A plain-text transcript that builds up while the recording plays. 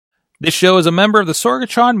This show is a member of the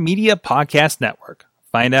Sorgatron Media Podcast Network.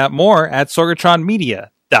 Find out more at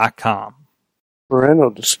sorgatronmedia.com. Parental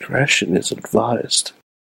discretion is advised.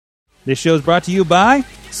 This show is brought to you by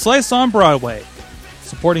Slice on Broadway,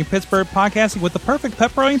 supporting Pittsburgh podcasting with the perfect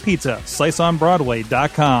pepperoni pizza.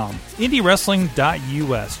 SliceOnBroadway.com.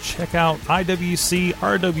 IndieWrestling.us. Check out IWC,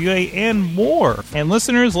 RWA, and more. And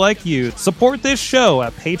listeners like you, support this show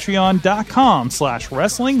at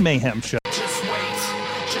Patreon.com/Wrestling Mayhem Show.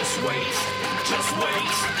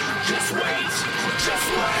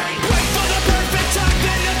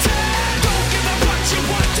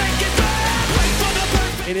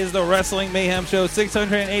 It is the Wrestling Mayhem Show,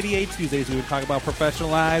 688 Tuesdays. We would talk about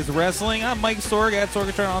professionalized wrestling. I'm Mike Sorg at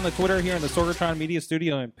Sorgatron on the Twitter here in the Sorgatron Media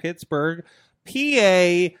Studio in Pittsburgh,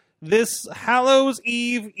 PA. This Hallows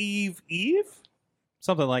Eve?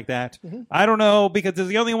 Something like that. Mm-hmm. I don't know, because it's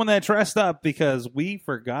the only one that dressed up, because we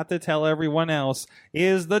forgot to tell everyone else,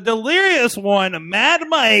 is the delirious one, Mad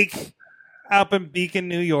Mike, up in Beacon,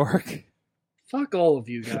 New York. Fuck all of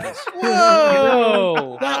you guys.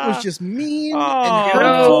 Whoa! That was just mean and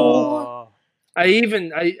hurtful.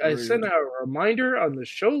 I sent out a reminder on the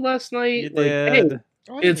show last night. You like, did.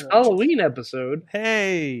 Hey, it's Halloween episode.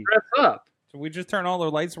 Hey. Dress up. Should we just turn all the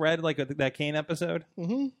lights red like that Kane episode?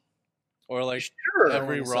 Mm-hmm. Or like sure.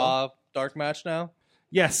 every Raw dark match now?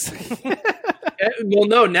 Yes. Well,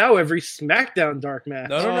 no, now every SmackDown dark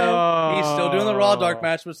match. No. He's still doing the Raw dark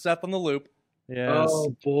match with Seth on the loop. Yes.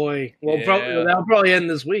 Oh, boy. Well, that'll probably end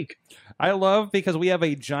this week. I love, because we have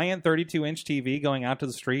a giant 32-inch TV going out to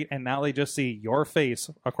the street, and now they just see your face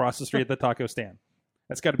across the street at the taco stand.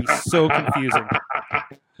 That's got to be so confusing.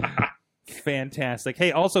 Fantastic.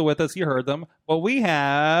 Hey, also with us, you heard them, but we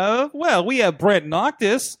have Brent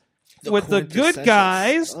Noctis with the good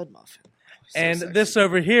guys. And this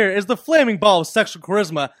over here is the flaming ball of sexual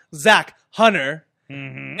charisma, Zach Hunter.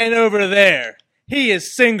 Mm-hmm. And over there, he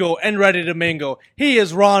is single and ready to mingle. He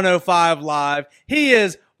is Ron 05 Live. He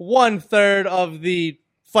is 1/3 of the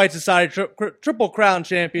Fight Society Triple Crown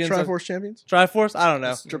champions. Triforce champions? Triforce? I don't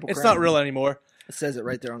know. It's not real anymore. It says it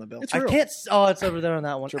right there on the belt. I can't. Oh, it's over there on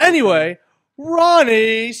that one. Triple Anyway,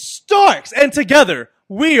 Ronnie Starks. And together,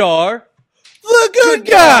 we are the good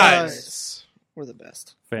guys. We're the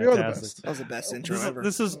best. Fantastic. You're the best. That was the best intro ever.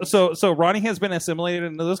 This is so Ronnie has been assimilated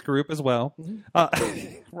into this group as well.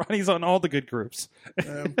 Mm-hmm. Ronnie's on all the good groups.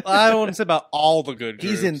 I don't want to say about all the good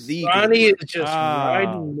He's groups. in the Ronnie good is just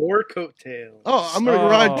riding more coattails. Oh, I'm going to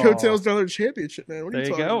ride coattails down to the championship, man. What are There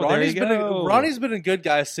you you talking go. about? Ronnie's been a good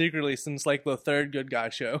guy secretly since like the third good guy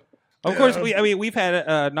show. Of course, we've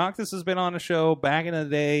had Noctis has been on a show back in the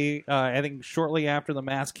day. I think shortly after the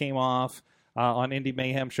mask came off on Indie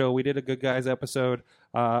Mayhem Show, we did a Good Guys episode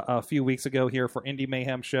a few weeks ago here for Indie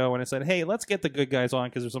Mayhem Show, and I said, hey, let's get the good guys on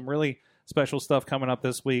because there's some really special stuff coming up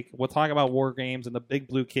this week. We'll talk about War Games and the Big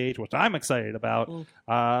Blue Cage, which I'm excited about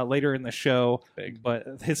later in the show. Big. But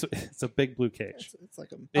it's a big blue cage. It's like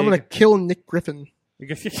I'm going to kill Nick Griffin.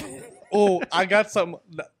 Oh, I got something.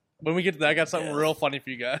 When we get to that, I got something real funny for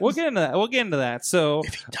you guys. We'll get into that. So,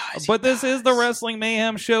 If he dies, but this is the Wrestling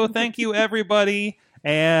Mayhem Show. Thank you, everybody,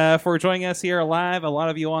 for joining us here live. A lot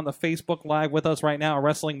of you on the Facebook Live with us right now,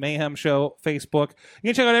 Wrestling Mayhem Show Facebook. You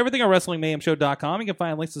can check out everything on WrestlingMayhemShow.com. You can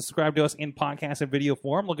find links to subscribe to us in podcast and video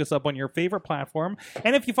form. Look us up on your favorite platform.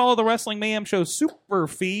 And if you follow the Wrestling Mayhem Show super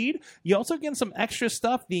feed, you also get some extra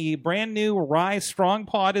stuff. The brand new Rise Strong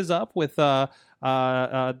Pod is up with Dolly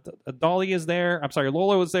is there. I'm sorry,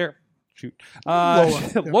 Lola was there. Shoot.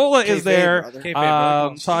 Lola is there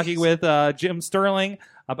talking with Jim Sterling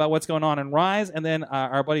about what's going on in Rise. And then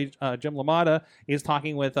our buddy Jim LaMotta is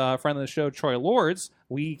talking with a friend of the show, Troy Lords.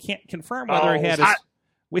 We can't confirm whether he had his...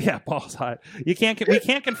 balls hot. We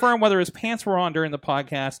can't confirm whether his pants were on during the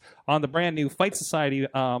podcast on the brand new Fight Society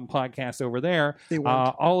podcast over there.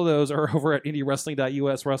 All of those are over at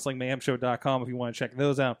IndieWrestling.us, WrestlingMayhemShow.com if you want to check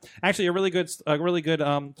those out. Actually, a really good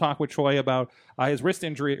talk with Troy about his wrist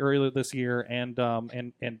injury earlier this year and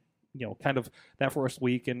you know, kind of that first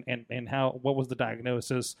week and what was the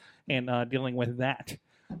diagnosis and dealing with that.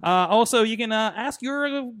 Also, you can ask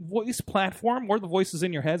your voice platform or the voices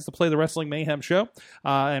in your heads to play the Wrestling Mayhem Show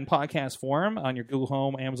in podcast form on your Google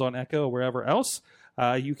Home, Amazon Echo, or wherever else.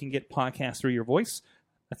 You can get podcasts through your voice.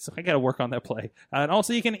 I got to work on that play. And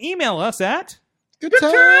also, you can email us at Good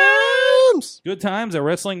times! Good times at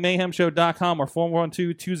WrestlingMayhemShow.com or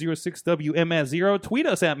 412-206-WMS0. Tweet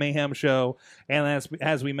us at Mayhem Show. And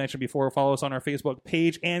as we mentioned before, follow us on our Facebook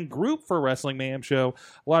page and group for Wrestling Mayhem Show.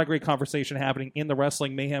 A lot of great conversation happening in the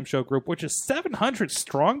Wrestling Mayhem Show group, which is 700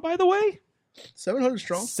 strong, by the way. 700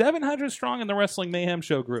 strong. 700 strong in the Wrestling Mayhem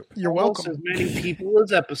Show group. You're Almost welcome. as many people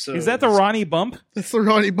as episodes. Is that the Ronnie Bump? That's the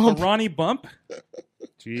Ronnie Bump. The Ronnie Bump?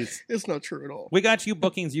 Jeez. It's not true at all. We got you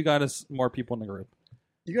bookings. You got us more people in the group.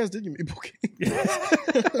 You guys did give me booking.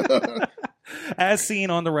 As seen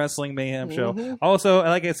on the Wrestling Mayhem Show. Mhm. Also,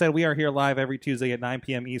 like I said, we are here live every Tuesday at 9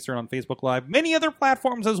 p.m. Eastern on Facebook Live. Many other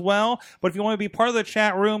platforms as well. But if you want to be part of the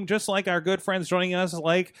chat room, just like our good friends joining us,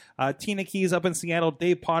 like Tina Keys up in Seattle,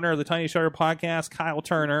 Dave Potter of the Tiny Shutter Podcast, Kyle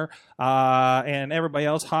Turner, and everybody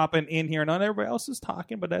else hopping in here. Not everybody else is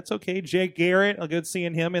talking, but that's okay. Jake Garrett, good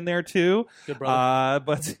seeing him in there too. Good brother.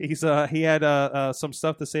 But he had some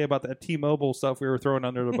stuff to say about that T-Mobile stuff we were throwing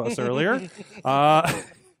under the bus earlier.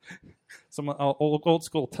 Some old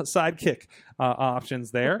school sidekick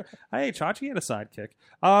options there. Hey, Chachi had a sidekick.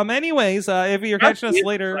 Anyways, if you're catching us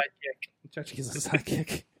later, Chachi is a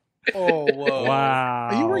sidekick. Oh, whoa. Wow.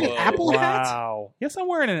 Are you wearing an apple hat? Wow. Yes, I'm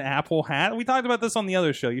wearing an apple hat. We talked about this on the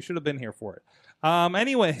other show. You should have been here for it.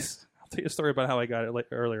 Anyways, I'll tell you a story about how I got it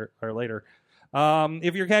later.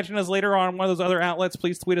 If you're catching us later on one of those other outlets,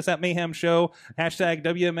 please tweet us at Mayhem Show, hashtag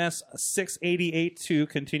WMS688 to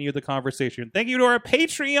continue the conversation. Thank you to our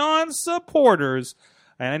Patreon supporters.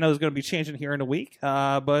 And I know it's going to be changing here in a week,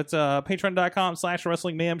 but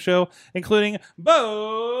patreon.com/Wrestling Mayhem Show, including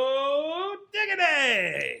Bo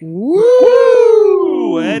Diggity!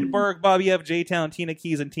 Woo! Ed Berg, Bobby F, J-Town, Tina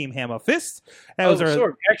Keys, and Team Hammer Fist.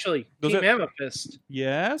 Actually, those Team are- Hammer Fist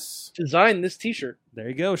Yes. designed this T-shirt. There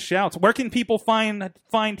you go. Shouts. Where can people find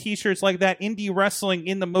T-shirts like that? Indie wrestling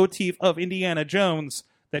in the motif of Indiana Jones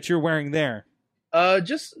that you're wearing there.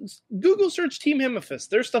 Just Google search Team Hammerfist.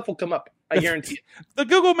 Their stuff will come up. I guarantee it. The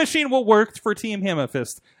Google machine will work for Team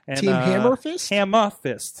Hammerfist. And, Team Hammer Fist?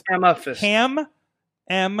 Hammerfist. Hammerfist. Ham.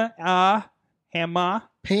 Hammer. Pan or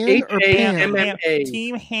Pam? H-A-M-M-A.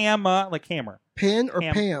 Team Hammer, like hammer. Pan or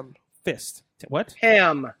Ham. Pam? Fist. What?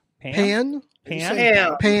 Ham. Pan? Pam.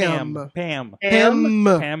 Ham. Pam. Pam. Ham.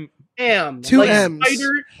 Pam. Ham. Two like M's.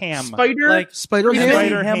 Spider. Ham. Spider. Like Spider Ham?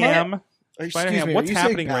 Spider Ham. Spider Excuse Ham. me, What's are you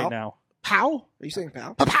happening saying right pal? now? Pow? Are you saying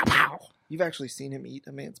pal? Pow, pow, pow. You've actually seen him eat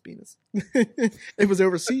a man's penis. It was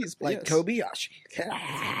overseas. but Like yes. Kobayashi.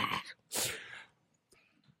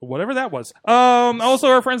 Whatever that was. Also,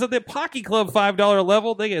 our friends at the Pocky Club $5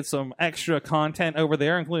 level, they get some extra content over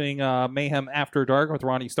there, including Mayhem After Dark with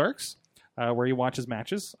Ronnie Starks, where he watches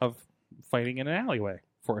matches of fighting in an alleyway,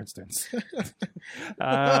 for instance.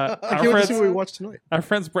 I can't wait to see what we watch tonight. Our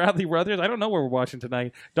friends Bradley Brothers, I don't know where we're watching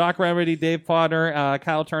tonight. Doc Remedy, Dave Potter,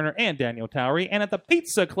 Kyle Turner, and Daniel Towery. And at the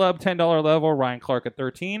Pizza Club $10 level, Ryan Clark at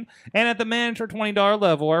 13. And at the Manager $20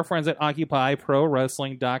 level, our friends at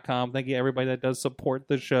OccupyProWrestling.com. Thank you everybody that does support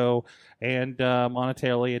the show. And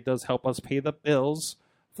monetarily, it does help us pay the bills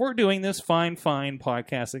for doing this fine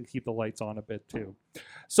podcast and keep the lights on a bit too.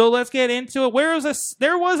 So let's get into it.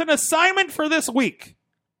 There was an assignment for this week.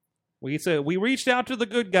 We reached out to the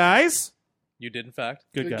good guys. you did, in fact.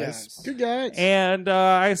 Good guys. Good guys. And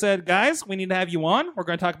I said, guys, we need to have you on. We're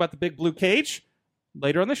going to talk about the Big Blue Cage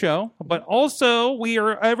later on the show. But also,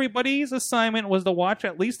 everybody's assignment was to watch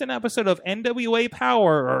at least an episode of NWA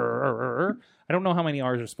Power. I don't know how many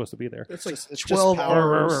R's are supposed to be there. It's like It's just 12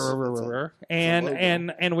 hours. hours.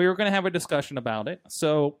 And we were going to have a discussion about it.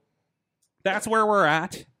 So that's where we're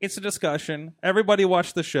at. It's a discussion. Everybody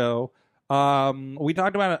watched the show. We've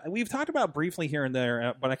talked about it briefly here and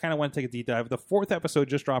there, but I kind of want to take a deep dive. The 4th episode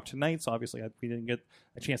just dropped tonight, so obviously we didn't get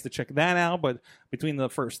a chance to check that out. But between the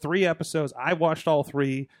first 3 episodes, I watched all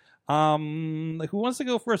 3. Who wants to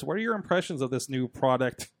go first? What are your impressions of this new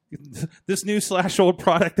product, this new /old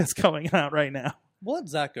product that's coming out right now? We'll let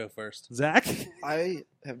Zach go first. Zach, I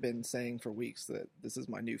have been saying for weeks that this is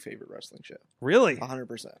my new favorite wrestling show. really?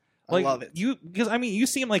 100%. I Like, love it. You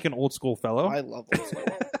seem like an old school fellow. I love old school.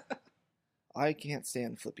 I can't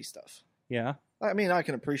stand flippy stuff. Yeah, I mean, I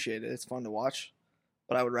can appreciate it. It's fun to watch,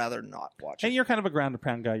 but I would rather not watch and it. you're kind of a ground and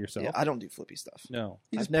pound guy yourself. Yeah, I don't do flippy stuff. No.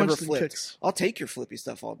 He I've just never punched and flipped. kicks. I'll take your flippy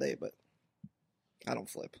stuff all day, but I don't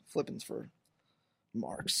flip. Flipping's for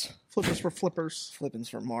marks. Flippers for flippers. Flipping's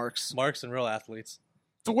for marks. Marks and real athletes.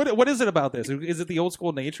 So what is it about this? Is it the old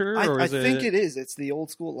school nature, or I is think it is. It's the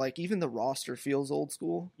old school. Like, even the roster feels old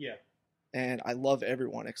school. Yeah. And I love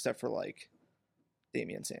everyone except for, like,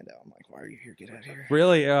 Damian Sandow. I'm like, why are you here? Get out of here.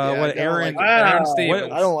 Really? I What don't Aaron? like Aaron what-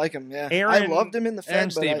 Stevens. I don't like him. Yeah, Aaron- I loved him in the Aaron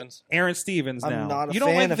Fed, but Stevens. Aaron Stevens. I'm Now not a you don't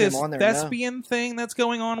fan like of him this on there now. thespian thing that's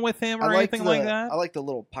going on with him, I or liked anything like that. I like the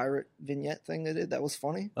little pirate vignette thing they did. That was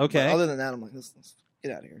funny. Okay. But other than that, I'm like, let's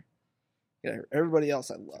get out of here. Get out of here. Everybody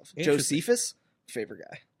else I love. Interesting. Josephus, favorite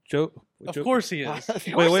guy. Joe. Of course he is. Of course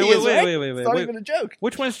Wait, he is, right? wait. It's not even a joke.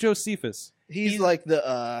 Which one's Josephus? He's like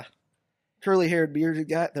the curly-haired bearded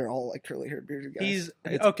guy. They're all like curly-haired bearded guys. He's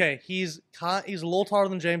okay. He's a little taller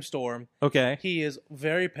than James Storm. Okay. He is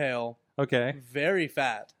very pale. Okay. Very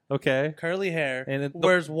fat. Okay. Curly hair. And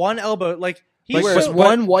wears one elbow he wears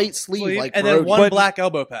one white sleeve like and then one black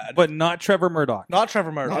elbow pad. But not Trevor Murdoch. Not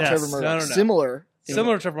Trevor Murdoch. Not Trevor Murdoch. No. Similar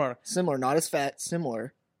to Trevor Murdoch. Similar, not as fat.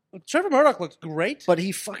 Similar. Trevor Murdoch looks great, but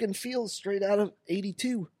he fucking feels straight out of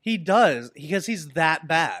 82. He does because he's that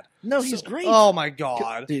bad. No, he's great. Oh my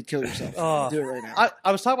god, dude, kill yourself. Do it right now.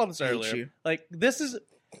 I was talking about this earlier. Like this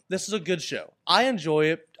is a good show. I enjoy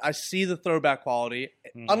it. I see the throwback quality.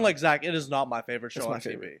 Unlike Zach, it is not my favorite show on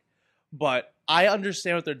TV. But I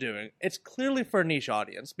understand what they're doing. It's clearly for a niche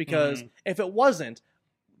audience because if it wasn't,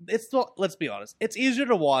 let's be honest, it's easier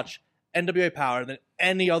to watch NWA Power than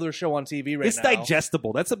any other show on TV right now. It's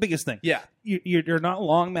digestible. That's the biggest thing. Yeah. You're not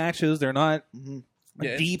long matches. They're not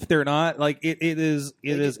deep. They're not like it is.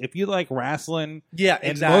 If you like wrestling,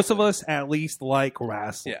 and most of us at least like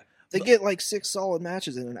wrestling. Yeah. They get like 6 solid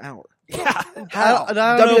matches in an hour. Yeah. How?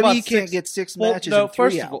 WWE can't get 6 matches in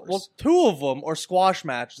 3 hours. Well, 2 of them are squash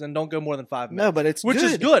matches and don't go more than 5 minutes. No, but it's which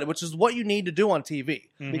good. is good, which is what you need to do on TV.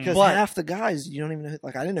 Because half the guys, you don't even know.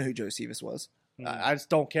 Like, I didn't know who Joe Sivas was. I just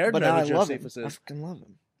don't care to know who Joe Sivas is. I fucking love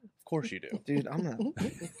him. Of course you do. Dude, I'm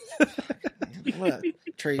gonna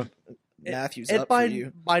trade Matthews up for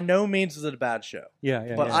you. By no means is it a bad show.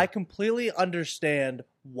 But I completely understand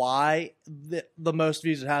why the most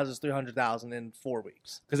views it has is 300,000 in 4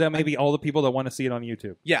 weeks. Because that may be all the people that want to see it on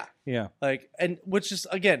YouTube. Yeah. And which is,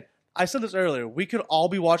 again, I said this earlier, we could all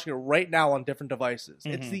be watching it right now on different devices.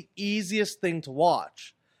 It's the easiest thing to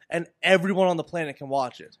watch, and everyone on the planet can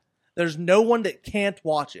watch it. There's no one that can't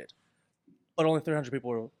watch it, but only 300,000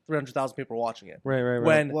 people are watching it.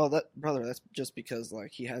 Right. Well, that's just because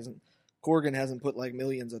like Corgan hasn't put like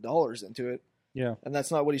millions of dollars into it. Yeah, and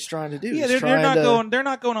that's not what he's trying to do. Yeah, they're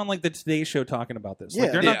not going on like the Today Show talking about this.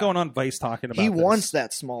 Like, they're not going on Vice talking about. He this. wants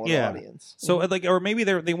that smaller audience. So like, or maybe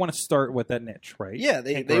they want to start with that niche, right? Yeah,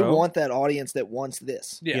 they want that audience that wants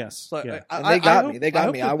this. Yeah. Yes, so, and they got me. They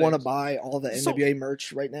got me. I want to buy all the NWA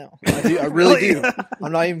merch right now. I do. I really do.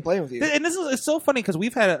 I'm not even playing with you. And it's so funny because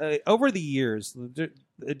we've had over the years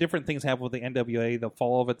different things happen with the NWA, the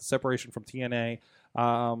fall of it, the separation from TNA.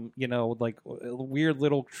 Like weird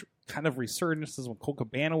little kind of resurgences when Colt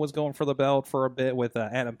Cabana was going for the belt for a bit with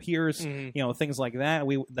Adam Pearce, things like that.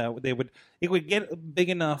 It would get big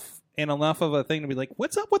enough and enough of a thing to be like,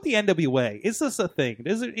 what's up with the NWA? Is this a thing?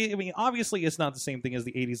 Is it? I mean, obviously, it's not the same thing as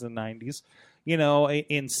the 80s and 90s,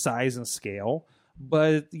 in size and scale.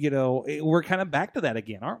 But we're kind of back to that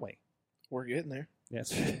again, aren't we? We're getting there.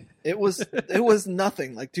 Yes, it was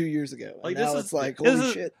nothing like 2 years ago. Like now it's like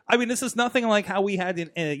holy shit. I mean, this is nothing like how we had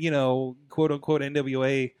in quote unquote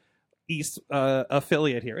NWA East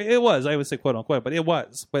affiliate here. It was, I would say quote unquote, but it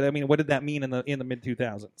was. But I mean, what did that mean in the mid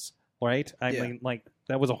 2000s? Right? I mean, like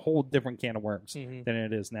that was a whole different can of worms than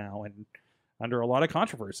it is now, and under a lot of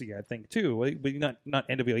controversy, I think too. But not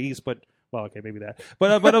NWA East, but well, okay, maybe that,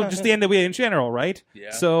 but just the NWA in general, right?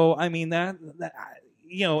 Yeah. So I mean that.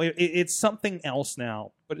 It's something else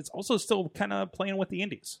now, but it's also still kind of playing with the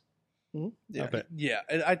indies. Yeah.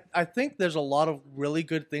 I think there's a lot of really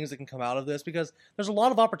good things that can come out of this because there's a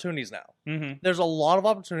lot of opportunities now. There's a lot of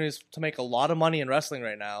opportunities to make a lot of money in wrestling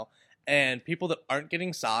right now, and people that aren't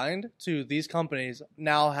getting signed to these companies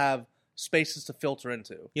now have spaces to filter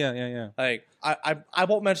into. Yeah. Like I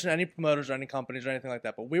won't mention any promoters or any companies or anything like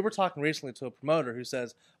that, but we were talking recently to a promoter who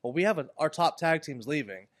says, well, we have our top tag teams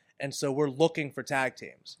leaving. And so we're looking for tag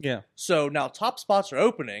teams. Yeah. So now top spots are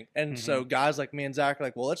opening. And so guys like me and Zach are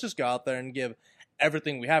like, well, let's just go out there and give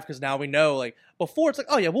everything we have. Because now we know, like, before it's like,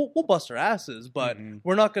 oh, yeah, we'll bust our asses. But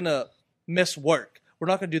we're not going to miss work. We're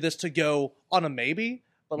not going to do this to go on a maybe.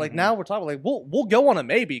 But, like, now we're talking, like, we'll go on a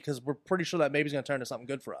maybe because we're pretty sure that maybe's going to turn into something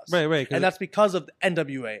good for us. Right. And that's because of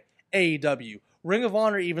NWA, AEW, Ring of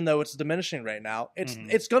Honor, even though it's diminishing right now,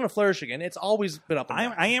 it's going to flourish again. It's always been up and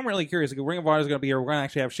down. I am really curious. Ring of Honor is going to be here. We're going to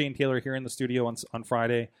actually have Shane Taylor here in the studio on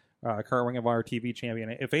Friday, current Ring of Honor TV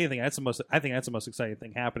champion. If anything, I think that's the most exciting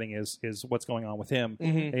thing happening is what's going on with him.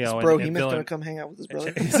 Is Bro Hemoth going to come hang out with his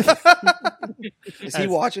brother? Is he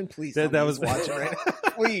watching? Please. That was watching right now.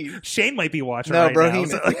 Please. Shane might be watching. No, right Bro now,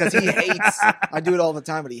 Hemoth, because he hates. I do it all the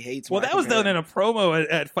time, but he hates. Well, that was done in a promo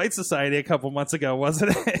at Fight Society a couple months ago,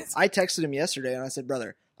 wasn't it? I texted him yesterday and I said,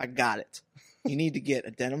 "Brother, I got it. you need to get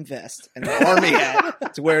a denim vest and an army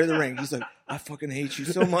hat to wear to the ring. He's like, I fucking hate you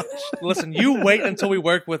so much. Listen, you wait until we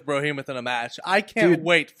work with Brohemoth in a match. I can't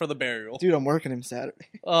wait for the burial. Dude, I'm working him Saturday.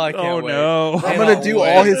 Oh, I can't wait. No. I'm going to do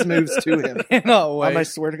all his moves to him. Cannot wait. I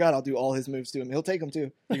swear to God, I'll do all his moves to him. He'll take them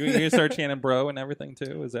too. You're going to start chanting bro and everything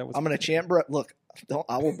too? Is that what's I'm going to chant bro. Look,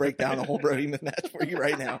 I will break down a whole Brohemoth match for you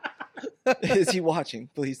right now. Is he watching?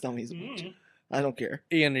 Please tell me he's watching. I don't care.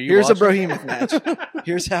 Ian, are you Here's watching? a Brohemoth match.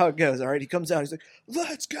 Here's how it goes. All right, he comes out. He's like,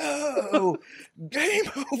 "Let's go, game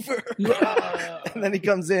over." And then he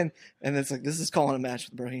comes in, and it's like, this is calling a match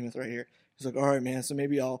with Brohemoth right here. He's like, "All right, man. So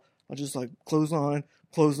maybe I'll just like close on,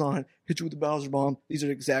 hit you with the Bowser bomb." These are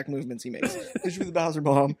the exact movements he makes. Hit you with the Bowser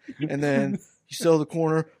bomb, and then you sell the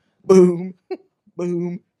corner, boom,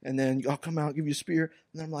 boom, and then I'll come out, give you a spear,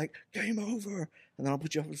 and then I'm like, "Game over," and then I'll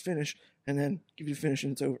put you up for the finish, and then give you the finish,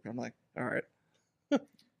 and it's over. I'm like, "All right."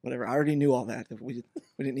 Whatever. I already knew all that. We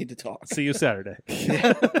didn't need to talk. See you Saturday.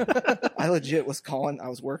 I legit was calling. I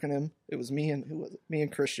was working him. It was me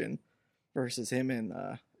and Christian versus him and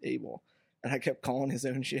Abel. And I kept calling his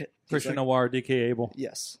own shit. Christian Noir, DK Abel.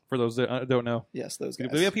 Yes. For those that don't know. Yes, those guys.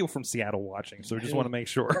 We have people from Seattle watching, so we just want to make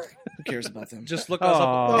sure. Who cares about them? Just look us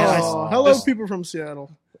up. Hello, people from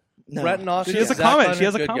Seattle. No. Brett Nosh. She has a comment. She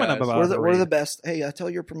has a comment about it. We're the best. Hey, tell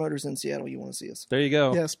your promoters in Seattle you want to see us. There you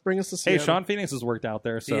go. Yes, bring us to Hey, Seattle. Sean Phoenix has worked out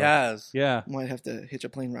there. So. He has. Yeah. Might have to hitch a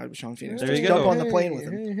plane ride with Sean Phoenix. There you Just go. jump on the plane with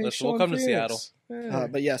him. Hey, Listen, we'll Sean come to Phoenix. Seattle. Yeah.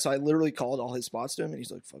 But yeah, so I literally called all his spots to him, and he's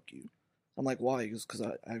like, "Fuck you." I'm like, "Why?" He goes, "Because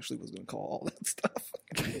I actually was going to call all that stuff."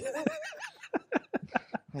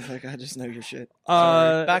 I was like, "I just know your shit."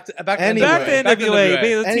 Back to Anyway.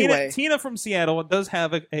 NWA. Anyway. Tina from Seattle does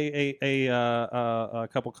have a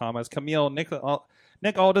couple comments. Camille,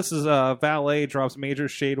 Nick Aldis's valet drops major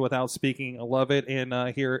shade without speaking. I love it and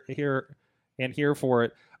here for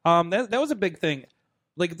it. That was a big thing.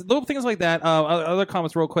 Like little things like that. Other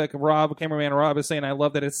comments, real quick. Cameraman Rob is saying, "I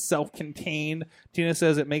love that it's self-contained." Tina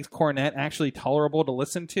says it makes Cornette actually tolerable to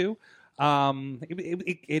listen to.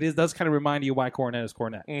 It does kind of remind you why Cornette is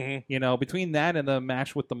Cornette. Mm-hmm. You know, between that and the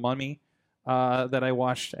match with the Mummy that I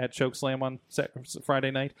watched at Chokeslam on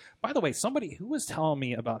Friday night. By the way, somebody who was telling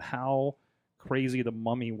me about how crazy the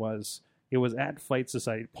Mummy was. It was at Fight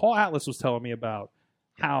Society. Paul Atlas was telling me about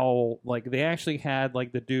how like they actually had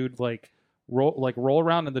like the dude roll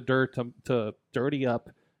around in the dirt to dirty up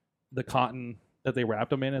the cotton that they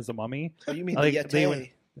wrapped him in as the Mummy. Oh, you mean Like, the they Yeti? would-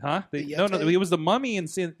 Huh? No, Yeti? it was the Mummy, and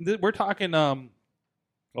we're talking. Oh,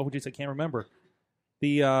 geez, I can't remember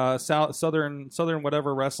the southern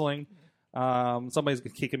whatever wrestling. Somebody's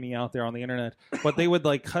kicking me out there on the internet, but they would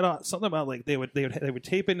like cut off something about like they would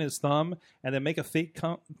tape in his thumb and then make a fake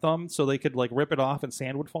thumb so they could like rip it off and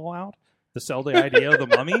sand would fall out to sell the idea of the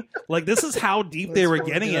Mummy. Like this is how deep they were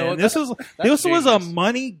getting it. And this was a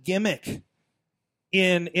money gimmick.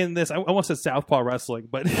 In this, I almost said Southpaw Wrestling,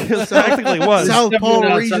 but it practically was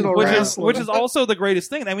Southpaw Regional Wrestling, which is also the greatest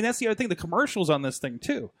thing. I mean, that's the other thing. The commercials on this thing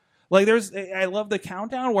too. Like, I love the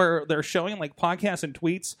countdown where they're showing like podcasts and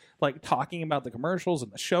tweets, like talking about the commercials and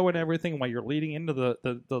the show and everything while you're leading into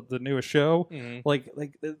the newest show. Mm-hmm. Like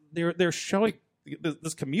they're showing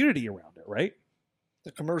this community around it, right?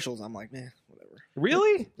 The commercials, I'm like, man, whatever.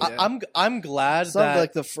 Really? Yeah. I'm glad Some that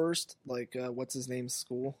like the first what's his name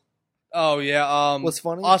school. Oh yeah, What's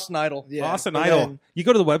funny? Austin Idol. Yeah, Austin but Idol. then- You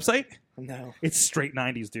go to the website. No, It's straight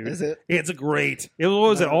 90s, dude. Is it? It's great. What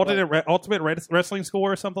was it? No, Ultimate Wrestling School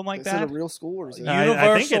or something like is that? it a real school or is it?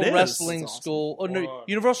 I think it is. Wrestling That's awesome. School. Oh no, Hold on.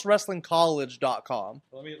 UniversalWrestlingCollege.com.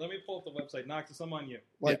 Let me pull up the website. Knox, some on you.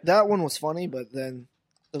 Like that one was funny, but then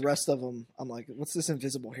the rest of them, I'm like, what's this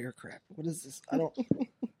invisible hair crap? What is this? I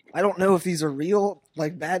don't know if these are real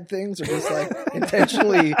like bad things or just like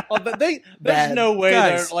intentionally. Oh, but there's Bad. no way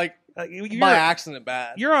Guys, they're like You're, by accident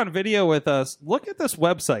bad. you're on video with us. Look at this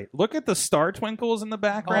website. Look at the star twinkles in the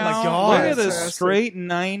background. Oh my God. Look at this Fantastic. straight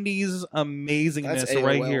 90s amazingness That's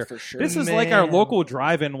right AOL here. for sure. This is like our Man. local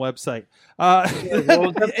drive-in website.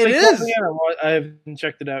 It is. I haven't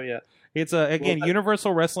checked it out yet. It's again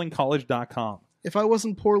UniversalWrestlingCollege.com. If I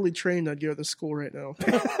wasn't poorly trained, I'd go to the school right now.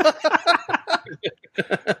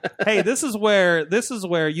 Hey, this is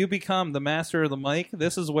where you become the master of the mic.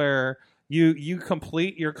 This is where you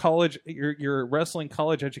complete your college your wrestling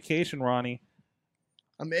college education, Ronnie.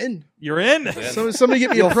 I'm in. You're in. So somebody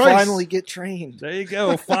get me You'll a price. finally get trained. There you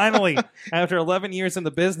go. Finally, after 11 years in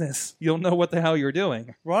the business, you'll know what the hell you're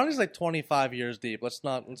doing. Ronnie's like 25 years deep. Let's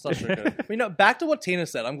not sugarcoat. Back to what Tina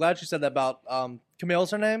said. I'm glad she said that about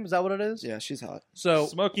Camille's her name. Is that what it is? Yeah, she's hot. So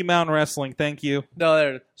Smoky Mountain Wrestling, thank you. no, there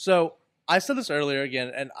it is. So I said this earlier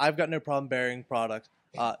again, and I've got no problem burying product.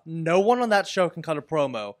 No one on that show can cut a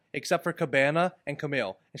promo except for Cabana and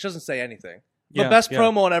Camille. And she doesn't say anything. The best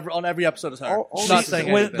promo on every episode is her. Not saying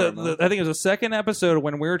anything. I think it was the second episode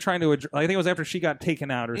when we were trying to. I think it was after she got taken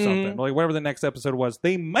out or something. Like whatever the next episode was,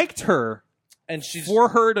 they mic'd her, and she's for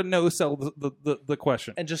her to no sell the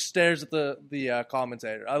question, and just stares at the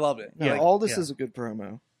commentator. I love it. No, all this is a good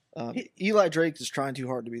promo. Eli Drake is trying too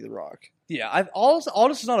hard to be The Rock. Yeah, all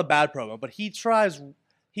this is not a bad promo, but he tries to.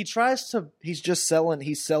 He's just selling.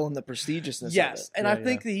 He's selling the prestigiousness. Yes, of it. and I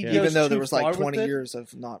think that he goes even though there too was like far 20 with it. years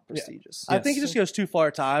of not prestigious. I think he just goes too far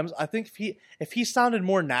at times. I think if he sounded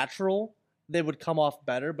more natural, they would come off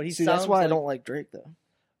better. But that's why I don't like Drake though.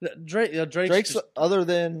 Drake's just, other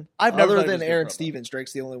than Aaron Stevens,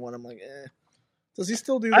 Drake's the only one I'm like, eh. Does he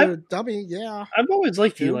still do the dummy? Yeah, I've always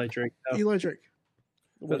liked Eli Drake. Though. Eli Drake.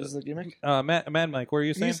 What is the gimmick? Mad Mike, what are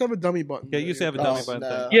you saying? He used to have a dummy button. Yeah, you used to have a dummy button.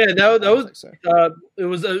 No. Yeah, that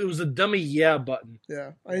was it was a dummy button.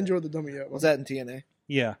 Yeah, I enjoyed the dummy Was that in TNA?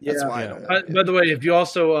 Yeah, that's why I don't like it. By the way, if you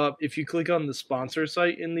also if you click on the sponsor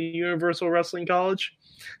site in the Universal Wrestling College,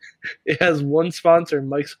 it has one sponsor,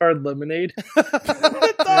 Mike's Hard Lemonade.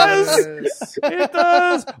 It does. It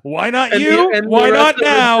does. Why not you? Why not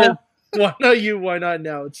now? Why not you? Why not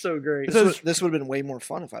now? It's so great. This would have been way more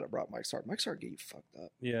fun if I'd have brought Mike's Hard. Mike's Hard get you fucked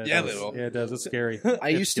up. Yeah, they will. Yeah, it does. It's scary. I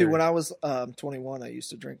used to, when I was 21, I used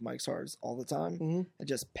to drink Mike's Hards all the time and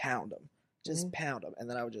just pound them. Pound them. And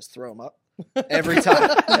then I would just throw them up every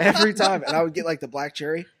time. Every time. And I would get like the black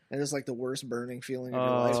cherry. And it's like the worst burning feeling of your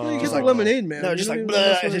life. That's why you get like the lemonade, man. No, just like,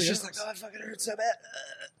 blah, and it's just like, oh, it fucking hurts so bad.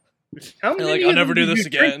 How many I'll never do this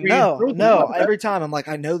again. No. Every time I'm like,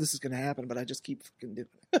 I know this is going to happen, but I just keep fucking doing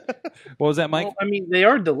it. What was that, Mike? Well, I mean, they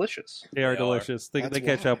are delicious. They are delicious. They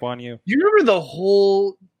catch up on you. Do you remember the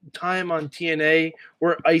whole time on TNA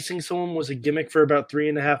where icing someone was a gimmick for about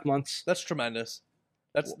 3.5 months? That's tremendous.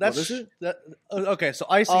 That's what is it? Okay, so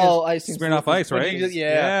icing. Icing. Smirnoff Ice, right?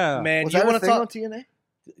 Yeah, man. Was you that want a to thing talk on TNA?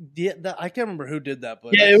 Yeah, I can't remember who did that,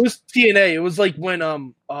 but yeah, it was TNA. It was like when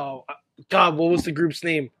God, what was the group's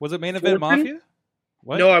name? Was it Main Event Mafia?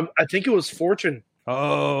 What? No, I think it was Fortune.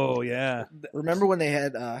 Oh yeah. Remember when they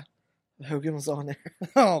had Hogan was on there?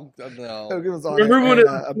 Oh no, Hogan was on Remember there.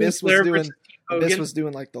 when Abyss was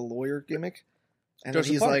doing like the lawyer gimmick, and then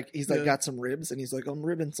he's like got some ribs, and he's like, I'm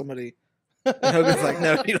ribbing somebody. And Hogan's like,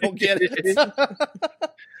 no, you don't get it.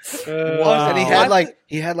 Wow. And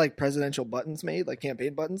he had like presidential buttons made, like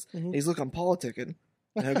campaign buttons. Mm-hmm. He's looking politicking.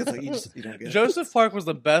 And Hogan's like, you don't get it. Joseph Park was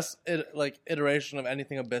the best iteration of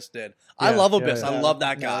anything Abyss did. I love Abyss. I love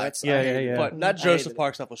that guy. Yeah. But that Joseph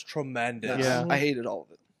Park stuff was tremendous. Yeah. I hated all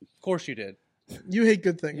of it. Of course you did. You hate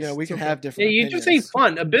good things. Yeah, we can have different. Yeah, you just ain't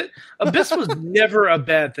fun. Abyss was never a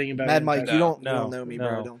bad thing about Mad it. Mike, you don't know me,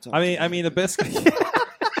 bro. Don't talk. I mean, Abyss.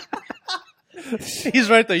 He's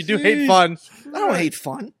right though. You do hate fun. I don't hate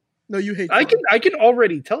fun. No, you hate fun. I can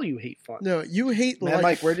already tell you hate fun. No, you hate Mad life.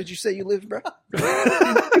 Mike, where did you say you lived, bro?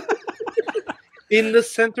 In the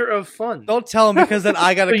center of fun. Don't tell him because then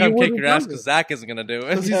I gotta So you come kick wouldn't your ass come because Zach isn't gonna do it.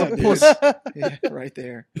 Because he's a dude. puss. Yeah, right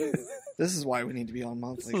there. This is why we need to be on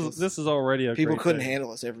monthly. This is already a people great couldn't thing.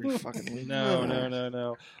 handle us every fucking week.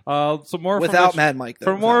 No. Some more Without from Mad Mike.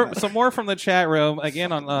 Though, some more from the chat room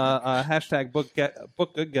again on hashtag book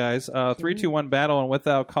good guys 321 battle and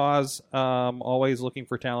without cause. Always looking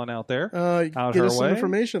for talent out there. Out get her us some way.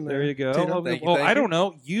 information there. There you go. Tina. Thank you, Well, thank I you. don't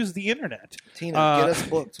know. Use the internet. Tina, get us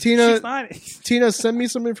booked. Tina, send me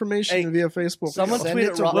some information via Facebook. Someone Send tweeted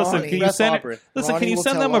it to Ron. Listen, can you send Aubrey. Listen, Ronnie can you will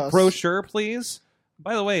send tell them a us. brochure, please?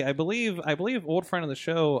 By the way, I believe old friend of the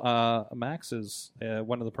show, Max is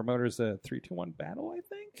one of the promoters at 321 Battle. I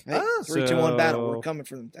think. Hey, 3-2-1 battle. We're coming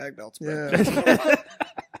for them tag belts, bro. Yeah.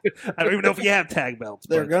 I don't even know if you have tag belts.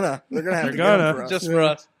 They're but- gonna have They're to gonna. go for us. Just for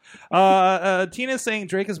us. Tina's saying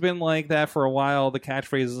Drake has been like that for a while. The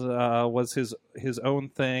catchphrase was his own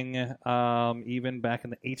thing, even back in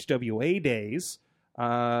the HWA days.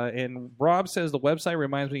 And Rob says the website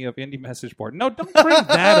reminds me of Indie Message Board. No, don't bring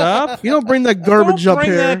that up. You don't bring that garbage Don't up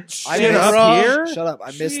bring here. that shit up Rob, here. Shut up! I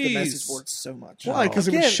missed the Jeez. message board so much. Why? Because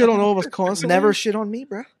it Again, was shit on all of us constantly. Never shit on me,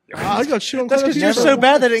 bro. I got shit on. That's because constantly. you're so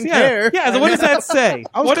bad they didn't care. Yeah. So what does that say?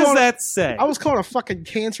 I was What does calling- that say? I was calling a fucking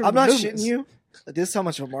cancer. I'm not business. shitting you. This is how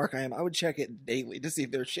much of a mark I am. I would check it daily to see if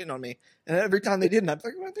they were shitting on me. And every time they didn't, I'd be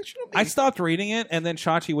like, why aren't they shitting on me? I stopped reading it, and then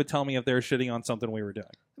Chachi would tell me if they were shitting on something we were doing.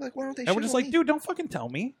 I'm like, why aren't they And shitting we're just on like, me? dude, don't fucking tell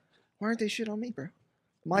me. Why aren't they shit on me, bro?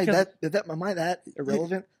 Am I Because- that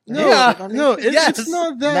irrelevant? No, Yeah. no, it's Yes.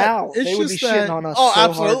 not that. Now it's they would be just that, shitting on us. Oh, so hard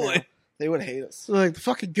absolutely. now. They would hate us. like the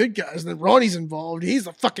fucking good guys. And then Ronnie's involved. He's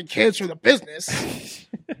the fucking cancer of the business.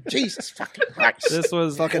 Jesus fucking Christ. This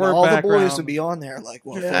was Fucking for all the background. boys would be on there like,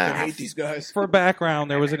 well, I Yeah. fucking hate these guys. For background,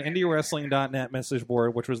 there was an IndieWrestling.net message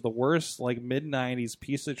board, which was the worst, like mid '90s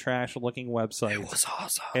piece of trash looking website. It was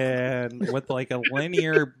awesome. And with like a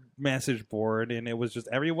linear message board, and it was just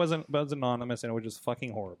everyone was anonymous, and it was just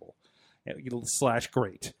fucking horrible. /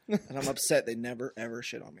 great. And I'm upset they never ever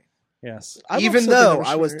shit on me. Yes. I'm Even upset they though never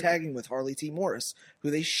I was shit. tagging with Harley T. Morris, who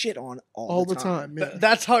they shit on all the time. Yeah.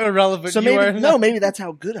 That's how irrelevant So you are. maybe that's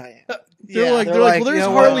how good I am. They're like, they're well, like, there's you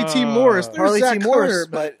know Harley what? T. Morris. There's Harley Zach T. Morris, Hunter,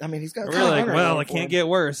 but I mean, he's got We're Zach like, Hunter well, going it for can't him. get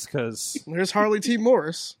worse because there's Harley T.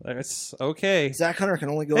 Morris. it's okay. Zach Hunter can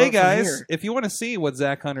only go Hey up guys, from here. if you want to see what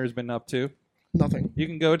Zach Hunter's been up to, Nothing. you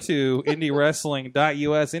can go to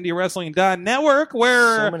indiewrestling.us, indiewrestling.network,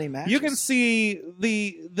 where So many matches. you can see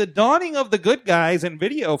the dawning of the good guys in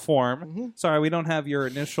video form. Mm-hmm. Sorry, we don't have your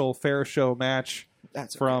initial fair show match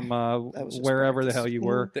That's okay. from That was just wherever the practice. hell you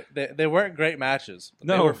were. They weren't great matches. But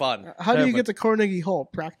No. They were fun. How do Yeah, you but- get to Carnegie Hall?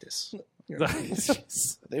 Practice.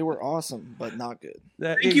 They were awesome, but not good.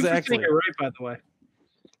 That- Thank you for exactly. saying it right, by the way.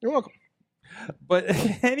 You're welcome. But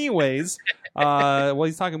anyways, well,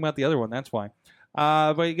 he's talking about the other one. That's why.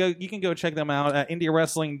 But you can go check them out at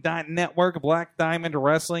IndieWrestling.network, Black Diamond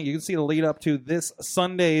Wrestling. You can see the lead up to this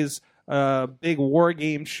Sunday's big War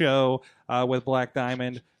Game show with Black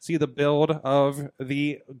Diamond. See the build of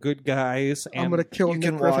the good guys. And I'm gonna kill You Nick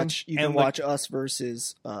can Griffin. watch. You And can like- watch us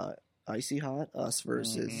versus Icy Hot. Us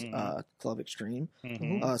versus Mhm. Club Extreme.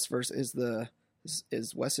 Mhm. Us versus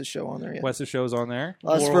is Wes's show on there yet? Wes's show's on there.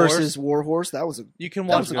 Us War versus Warhorse. That was a. You can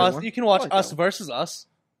That watch was a good us. one. You can watch I like us that versus us.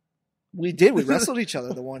 We did. We wrestled each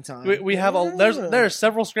other the one time. We have there are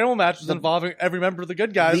several scramble matches involving every member of the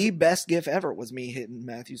good guys. The best gif ever was me hitting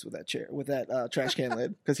Matthews with that chair, with that trash can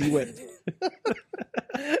lid, because he went.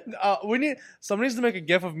 Somebody needs to make a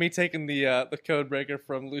gif of me taking the code breaker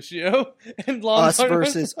from Lucio and Long us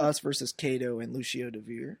versus Kato and Lucio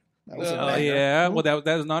DeVere. That was a Oh banger. yeah, well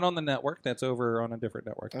that is not on the network. That's over on a different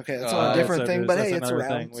network. Okay, that's on a different thing, but hey, it's another around.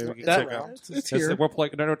 thing we It's can check around. out. It's here.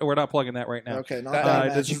 We're not plugging that right now. Okay, not That- that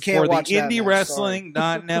match. This You is can't for the watch that match, Indie sorry.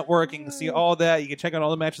 Wrestling.network. You can see all that. You can check out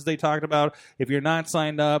all the matches they talked about. If you're not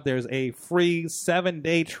signed up, there's a free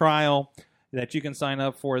 7-day trial that you can sign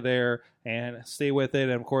up for there and stay with it.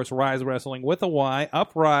 And of course, Rise Wrestling with a Y,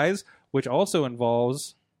 Uprise, which also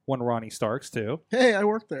involves one Ronnie Starks too. Hey, I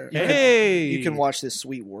work there. Hey, You can watch this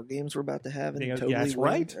sweet War Games we're about to have and Yeah, totally that's win.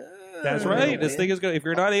 right. That's Yeah. right. This Yeah. thing is good. If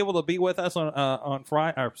you're not able to be with us on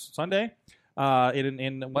Friday or Sunday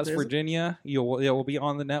in West is it? Virginia, it will be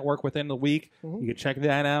on the network within the week. Mhm. You can check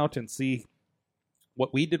that out and see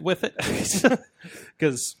what we did with it,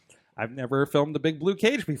 because I've never filmed the Big Blue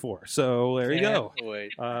Cage before. So there you go.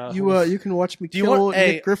 Wait. You can watch me Do you kill want-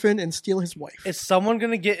 hey- Nick Griffin and steal his wife. Is someone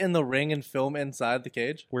gonna get in the ring and film inside the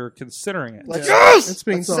cage? We're considering it. Let's, It's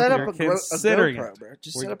being let's set up We're a considering GoPro, it. bro.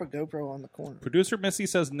 Just We're- set up a GoPro on the corner. Producer Missy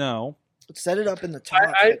says no. Set it up in the top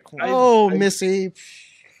I- right corner. Oh, Missy.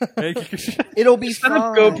 It'll be Set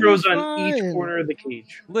up fine. GoPros on Fine. each corner of the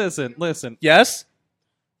cage. listen. Yes,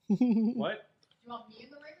 What?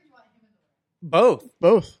 both.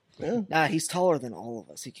 Both. Yeah. Nah, he's taller than all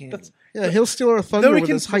of us. He can't. Yeah, he'll steal our thunder we with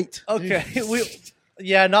can- his height. Okay,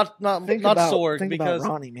 not Think Sorg think because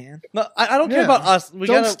about Ronnie, man. no, I don't care Yeah. about us. We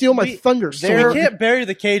Don't gotta, steal my we, thunder, We Sorg. can't bury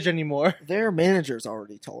the cage anymore. Their manager's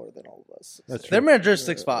already taller than all of us. That's Their true. manager's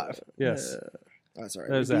 6'5". Yes. That's all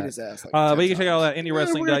right. There's We beat that. his ass like But 10 you can check out times. that Yeah,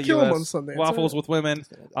 we're gonna kill him on IndieWrestling.us, Sunday. It's Waffles all with Women,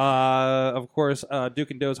 of course,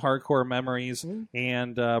 Duke and Doe's Hardcore Memories, Mhm.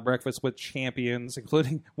 and Breakfast with Champions,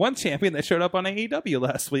 including one champion that showed up on AEW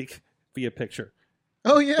last week via picture.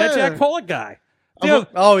 Oh yeah, That Jack Pollock guy. I'm Dude,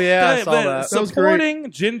 Oh yeah, I saw that. That was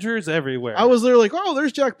supporting gingers everywhere. I was there like, oh,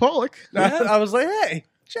 there's Jack Pollock. I was like, hey,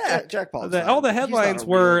 Jack Paul. all the headlines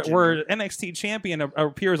were NXT champion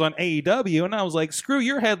appears on AEW, and I was like, screw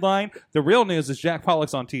your headline. The real news is Jack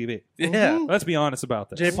Pollock's on TV. yeah, Let's be honest about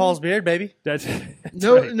this. J. Paul's beard, baby. That's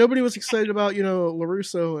No, nobody was excited about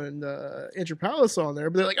LaRusso and Andrew Palace on there,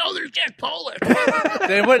 but they're like, oh, there's Jack Pollock.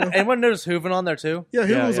 Did anyone notice Hooven on there too? Yeah,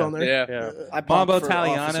 he Yeah, was yeah. on there. Yeah. Yeah. Mambo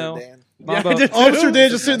Italiano. Mambo, I did too. Officer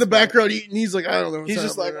Dan just sitting in the background eating. He's like, I don't know. What's He's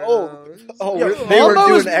just like, happening. they were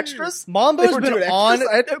Mambo's- doing extras. Mambo's They were been doing on extras?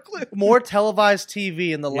 I had no clue. more televised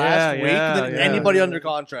TV in the last week than yeah. anybody under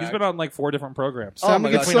contract. he's been on like 4 different programs. Oh my Time to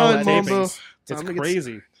God. get Between all signed, the Mambo. tapings. It's Time to get-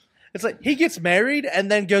 crazy. It's like he gets married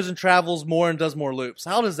and then goes and travels more and does more loops.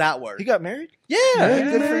 How does that work? He got married. Yeah.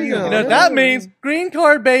 Good for you. You know what that means? Green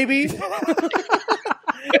card, baby.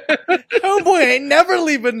 Homeboy ain't never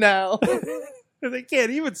leaving now. They can't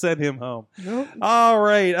even send him home. Nope. All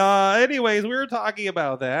right. Anyways, we were talking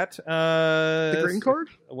about that. The green card?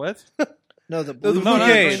 What? No, the blue not the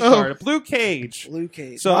cage. green card, a blue cage. Blue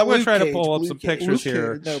cage. So Not I'm going to Luke try to Cage, pull up blue some cage. pictures Blue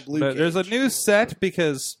here. cage. No, blue But there's a cage. new set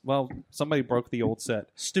because, well, somebody broke the old set.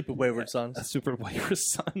 Stupid Wayward Sons. Super Wayward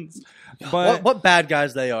Sons. But What bad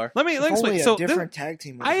guys they are. let me If explain. only a So different tag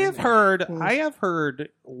team. I have heard Hmm. I have heard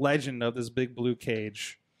legend of this big blue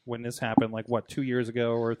cage when this happened, like what, 2 years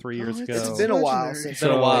ago or 3 years Oh, ago. It's been a while Legendary. since Been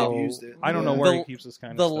a they've while. used it. I don't know Yeah. where The- he keeps this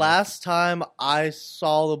kind of The stuff. last time I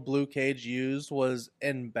saw the blue cage used was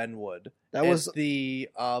in Benwood. That was at the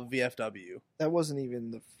VFW. that wasn't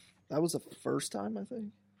even the. That was the first time I think.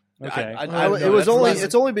 Okay. It was only.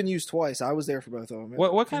 It's only been used twice. I was there for both of them.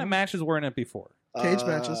 what kind of matches were in it before? Cage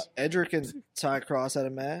matches. Edric and Ty Cross had a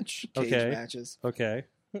match. Cage Okay. matches. Okay.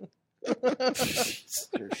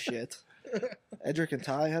 Your shit. Edric and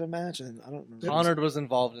Ty had a match, and I don't remember. Connard was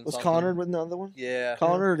involved in Was something. Connard with another one? Yeah.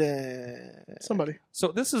 Connard and Somebody. So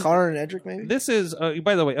this is Connard and Edric maybe. this is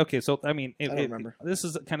by the way, okay, so I mean I don't remember. this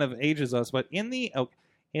is kind of ages us, but in the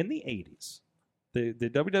 80s, the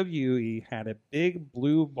WWE had a big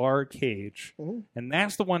blue bar cage, Mhm. and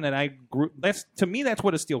that's the one that I grew. That's to me, that's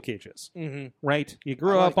what a steel cage is, Mm-hmm. right? You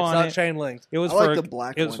grew I like up it. It's on not it. chain linked. It was I like for the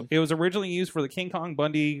black it was, one. it was originally used for the King Kong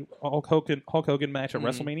Bundy Hulk Hogan match at Mhm.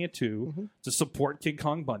 WrestleMania 2 Mhm. to support King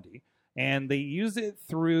Kong Bundy. And they used it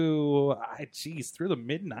through, through the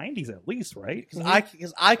mid '90s at least, right?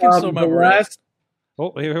 Because I can still The remember it. last,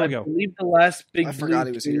 Oh, here we I go. believe the last big I forgot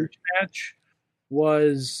blue he was here. cage match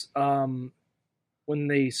was when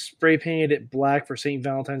they spray painted it black for St.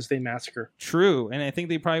 Valentine's Day Massacre. True, and I think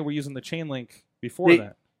they probably were using the chain link before They-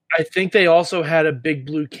 that. I think they also had a big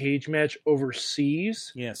blue cage match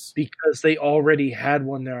overseas Yes. because they already had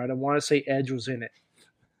one there. I want to say Edge was in it,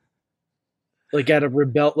 like at a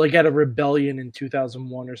rebellion in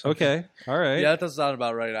 2001 or something. Okay. All right. Yeah, that does sound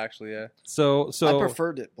about right, actually, yeah. So I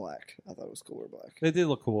preferred it black. I thought it was cooler black. it did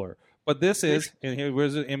look cooler. But this is, and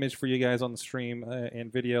here's an image for you guys on the stream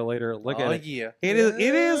and video later. Look oh, at it. yeah. It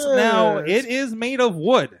is now. Yes. It is made of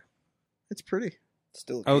wood. It's pretty.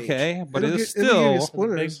 Still a cage. Okay, but It'll it is get- it'll give you still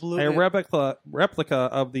splinters. Big blue. a replica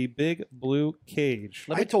of the big blue cage.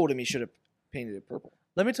 I told him he should have painted it purple.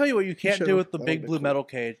 Let me tell you what you can't should've. do with the That big would've blue been cool. metal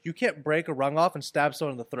cage. You can't break a rung off and stab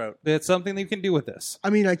someone in the throat. It's something that you can do with this. I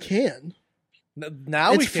mean, I can.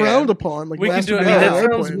 Now It's we can. frowned upon. Like We can last do it week now. on That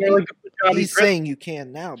the sounds airplane. more like a Punjabi He's press. saying you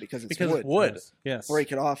can now because it's Because wood. it's wood. Yes.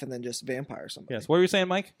 Break it off and then just vampire somebody. Yes. What were you saying,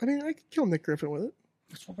 Mike? I mean, I could kill Nick Griffin with it.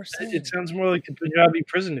 That's what we're saying. It sounds more like a Punjabi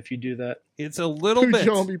prison if you do that. It's a little bit.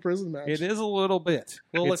 Zombie prison match. It is a little bit.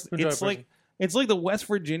 Little like It's, Punjab it's like prison. it's like the West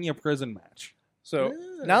Virginia prison match. So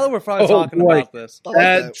Yeah. now that we're finally Oh, talking boy. about this, I like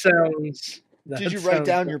That that. sounds. Did you write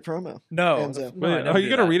down your promo? no, Enzo. no, I Wait, never are you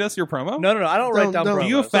do going to that. read us your promo? No, I don't write Don't- down don't. promos. Do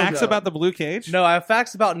you have facts no. about the blue cage? No, I have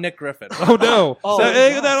facts about Nick Griffin. Oh no! Oh, so,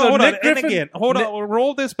 wow. So hold on. Nick And Griffin- again, hold Nick- on.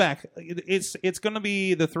 Roll this back. It's going to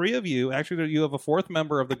be the three of you. Actually, you have a fourth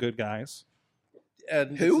member of the Good Guys.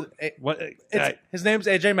 And Who? What? His name's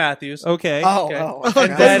AJ Matthews. Okay. Oh, Okay. oh.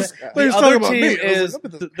 And I then forgot. They the was talking other about team me. I was like, is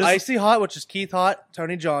look at this. Icy Hot, which is Keith Hot,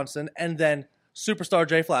 Tony Johnson, and then Superstar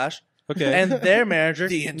Jay Flash, Okay. and their manager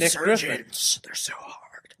The Nick Griffin. insurgents. They're so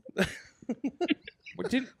hard. What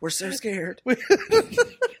did- We're so scared.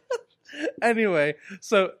 Anyway,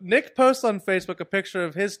 so Nick posts on Facebook a picture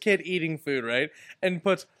of his kid eating food, right? And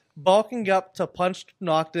puts bulking up to punch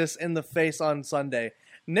Noctis in the face on Sunday.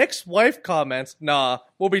 Nick's wife comments, "Nah,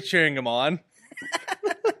 we'll be cheering him on."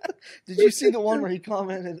 Did you see the one where he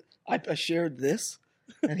commented, I shared this?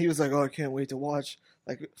 And he was like, oh, I can't wait to watch.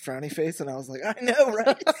 Like, frowny face. And I was like, I know,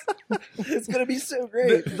 right? It's going to be so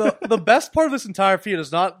great. The best part of this entire feud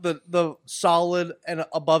is not the solid and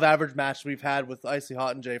above average match we've had with Icy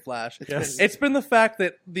Hot and Jay Flash. Yes. It's been the fact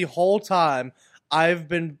that the whole time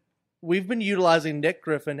we've been utilizing Nick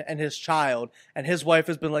Griffin and his child, and his wife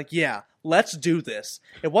has been like, yeah, let's do this.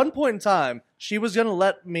 At one point in time, she was going to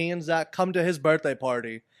let me and Zach come to his birthday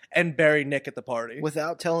party and bury Nick at the party.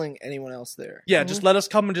 Without telling anyone else there. Yeah, just let us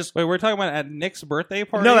come and just... Wait, we're talking about at Nick's birthday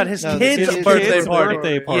party? No, at his No, kid's his birthday kid's party.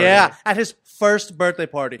 birthday party. Yeah, at his first birthday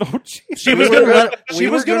party. Oh, jeez. She was We gonna were let, gonna- she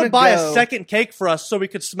we was were gonna gonna buy go- a second cake for us so we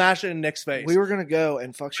could smash it in Nick's face. We were going to go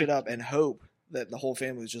and fuck shit up and hope that the whole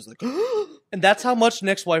family was just like, And that's how much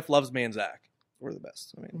Nick's wife loves me and Zach. we're the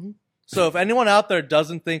best. I mean, So if anyone out there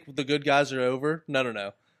doesn't think the good guys are over,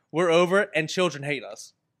 no. We're over, and children hate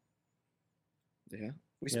us. yeah.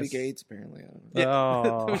 We Yes. speak AIDS, apparently. I don't know.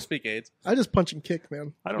 Yeah. Oh. We speak AIDS. I just punch and kick,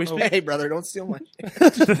 man. I don't We know. speak- Hey, brother, don't steal my...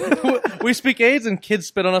 We speak AIDS, and kids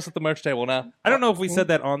spit on us at the merch table now. I don't know if we said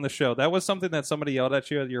that on the show. That was something that somebody yelled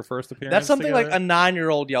at you at your first appearance. That's something like a together?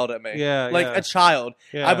 9-year-old yelled at me. Yeah, like yeah. a child.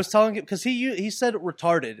 Yeah. I was telling him because he said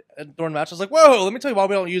retarded during the match. I was like, "Whoa, let me tell you why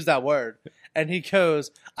we don't use that word." And he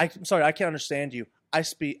goes, "I'm sorry, I can't understand you. I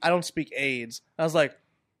don't speak AIDS. I was like,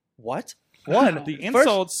 what? One, the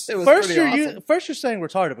insults. First you're saying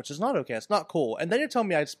retarded, which is not okay. It's not cool. And then you're telling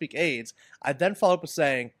me I speak AIDS. I then follow up with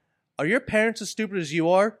saying, are your parents as stupid as you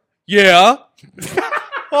are? Yeah.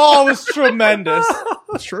 Oh, it was tremendous.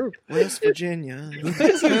 That's true. West Virginia.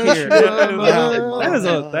 That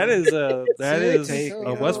is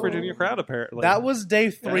a West Virginia crowd, apparently. That was day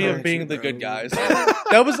 3 of being the good guys.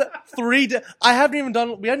 That was 3 I haven't even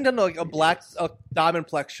done. We hadn't done like a Diamond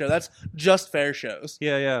Plex show. That's just fair shows.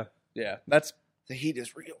 Yeah. That's the heat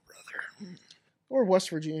is real, brother. Or West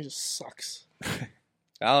Virginia just sucks.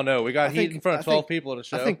 I don't know. We got heat in front of 12 people at a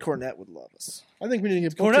show. I think Cornette would love us. I think we need to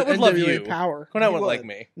get Cornette would love you. Power. Cornette would like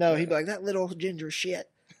me. No, he'd be like, that little ginger shit.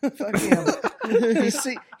 Fuck him.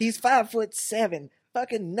 He's 5'7".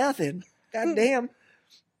 Fucking nothing. God damn.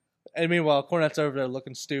 And meanwhile, Cornette's over there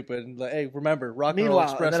looking stupid. And like, hey, remember, Rock and Roll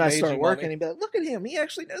Express. And then I start working. Money. He'd be like, look at him. He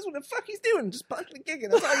actually knows what the fuck he's doing. Just punching and kicking.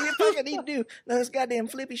 That's all you fucking need to do. No, this goddamn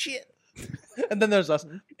flippy shit. And then there's us,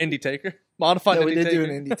 Indie Taker. Modified Indie Taker. We did do an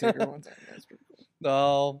Indie Taker one time. That's pretty cool.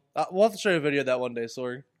 No. We'll have to show you a video of that one day,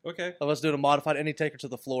 Sorg. Okay. Of us doing a modified Indie Taker to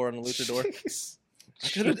the floor on the luchador.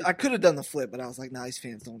 I could have done the flip, but I was like, nah, these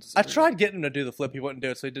fans don't deserve I tried getting him to do the flip. He wouldn't do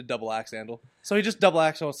it, so he did double axe handle. So he just double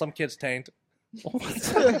axe on some kid's taint.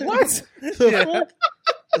 What? Yeah.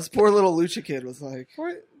 This poor little lucha kid was like,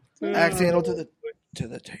 axe handle to the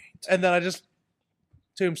taint. And then I just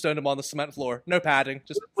tombstoned him on the cement floor. No padding.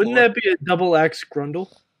 Just Wouldn't floor. that be a double axe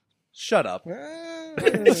grundle? Shut up.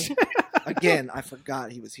 Again, I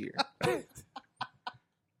forgot he was here.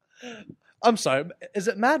 I'm sorry. Is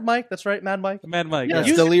it Mad Mike? That's right, Mad Mike? Mad Mike. Yes,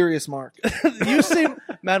 Yeah. Delirious Mark.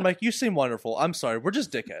 Mad Mike, you seem wonderful. I'm sorry. We're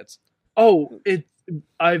just dickheads. Oh,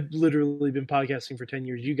 I've literally been podcasting for 10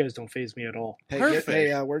 years. You guys don't faze me at all. Hey,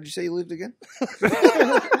 where'd you say you lived again?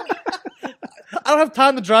 I don't have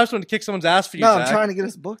time to drive someone to kick someone's ass for you, No, Zach. I'm trying to get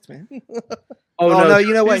us booked, man. Oh, no,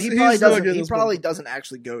 you know what? He's He probably so doesn't. good He as probably well. doesn't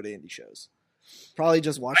actually go to indie shows. Probably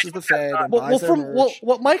just watches the Fed and buys their merch.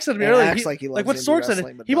 What Mike said to me and earlier, acts like he loves what indie Sorg said,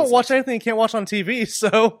 wrestling, but he won't doesn't. watch anything he can't watch on TV.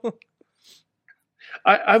 So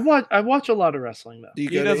I watch a lot of wrestling though. Do you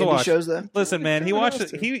He go to doesn't indie watch. shows then? Listen, man, he watched.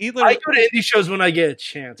 He I literally. go to indie shows when I get a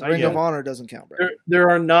chance. Ring of Honor doesn't count, bro. There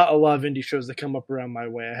are not a lot of indie shows that come up around my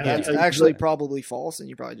way. That's actually probably false, and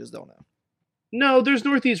you probably just don't know. No, there's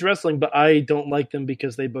Northeast Wrestling, but I don't like them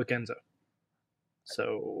because they book Enzo.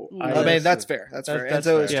 So I mean, that's fair. That's fair. That's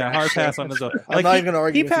Enzo fair. is Yeah, trash. hard pass on Enzo. I'm not even going to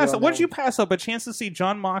argue He with you passed. on What'd that you one. pass up? A chance to see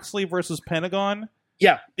John Moxley versus Pentagon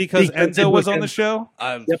Yeah, because Because they Enzo was booked on the Enzo. show.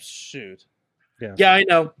 Yep. Shoot. yeah, I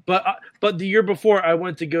know. But the year before, I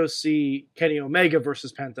went to go see Kenny Omega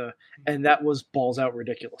versus Penta, and that was balls out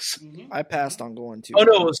ridiculous. I passed on going to. Oh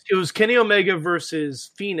no, it was Kenny Omega versus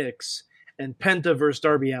Phoenix and Penta versus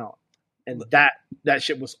Darby Allin, and that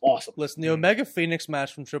shit was awesome. Listen, the Omega Phoenix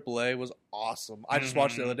match from AAA was awesome. I just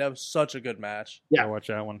watched it the other day. It was such a good match. Yeah. I watch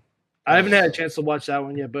that one. I haven't had a chance to watch that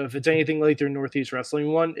one yet, but if it's anything like their Northeast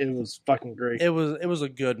Wrestling one, it was fucking great. It was a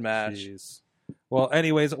good match. Jeez. Well,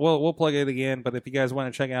 anyways, we'll plug it again. But if you guys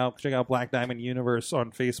want to check out Black Diamond Universe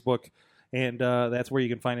on Facebook, and that's where you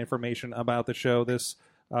can find information about the show this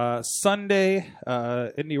Sunday,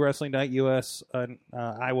 IndieWrestling.us.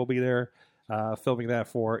 I will be there filming that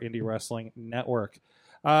for Indie Wrestling Network.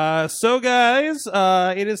 So, guys,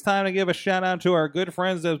 it is time to give a shout out to our good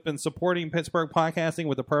friends that have been supporting Pittsburgh podcasting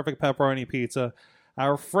with the perfect pepperoni pizza.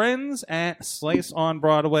 Our friends at Slice on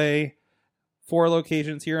Broadway. 4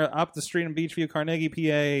 locations here up the street in Beachview, Carnegie,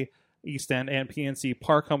 PA, East End, and PNC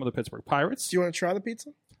Park, home of the Pittsburgh Pirates. Do you want to try the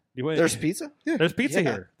pizza? There's pizza? There's pizza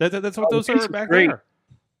Yeah. here. That's what those are pizza's back great. there.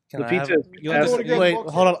 Can The I pizza have- is You'll fantastic. have to- Wait,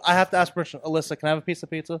 hold on. I have to ask permission. Alyssa, can I have a piece of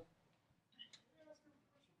pizza?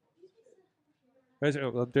 There's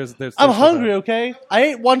I'm hungry, okay? I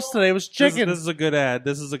ate once today. It was chicken. This is a good ad.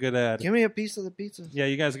 This is a good ad. Give me a piece of the pizza. Yeah,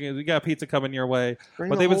 you guys, we got pizza coming your way.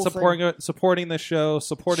 Bring But the they've been whole supporting the show,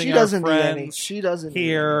 supporting She our doesn't need any. friends She doesn't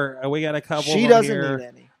here. We got a couple. She of them doesn't here.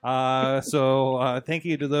 need any. So thank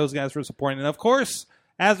you to those guys for supporting. And of course,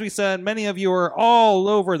 as we said, many of you are all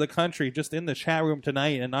over the country, just in the chat room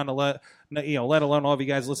tonight, and not let alone all of you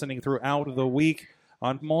guys listening throughout the week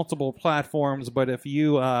on multiple platforms. But if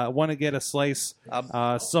you want to get a slice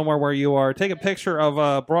somewhere where you are, take a picture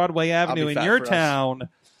of Broadway Avenue in fat your for us. town.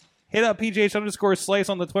 Hit up PGH_slice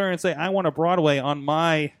on the Twitter and say, I want a Broadway on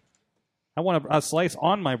my. I want a slice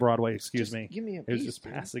on my Broadway. Excuse me. Give me a It was piece. just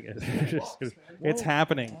dude. passing it. It's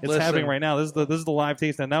happening. It's Listen. happening right now. This is the live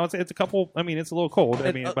taste, and now it's a couple. I mean, it's a little cold.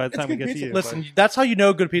 I mean, by the time we get to you, Listen, that's how you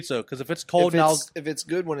know good pizza. Because if it's cold now, If it's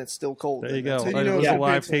good when it's still cold. There you then go. that's It it. was it's a good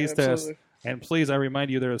live pizza, taste test. absolutely. And please, I remind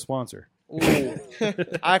you, they're a sponsor.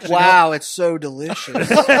 Actually, Wow, it's so delicious.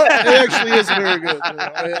 It actually is very good.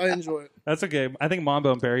 I enjoy it. That's okay. I think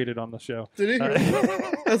Mambo buried it on the show. Did he?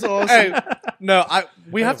 That's awesome. Hey, no,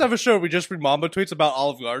 we have to have a show where we just read Mambo tweets about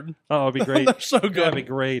Olive Garden. Oh, it'd be great. They're so good. That'd be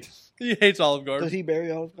great. He hates Olive Garden. Did he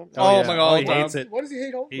bury Olive Garden? Oh, yeah. my God, he all the hates time. it. Why does he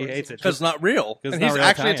hate all? He hates it Because it's not real. 'Cause it's And not he's real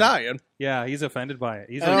actually Italian. Italian. Yeah, he's offended by it.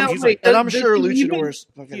 He's And I'm, he's wait, and I'm does sure he even- luchadors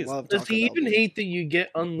he fucking is- love Does Taco he Bell. even hate that you get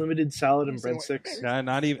unlimited salad and breadsticks?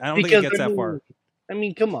 not even. I don't think it gets that far. I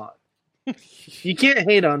mean, come on. You can't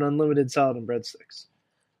hate on unlimited salad and breadsticks.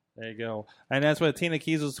 There you go. And that's what Tina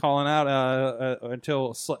Keys was calling out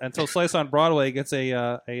until Slice on Broadway gets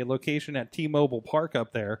a location at T-Mobile Park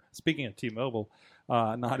up there. Speaking of T-Mobile,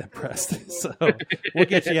 not impressed. So we'll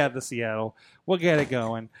get you out to Seattle. We'll get it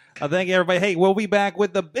going. Thank you, everybody. Hey, we'll be back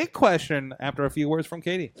with the big question after a few words from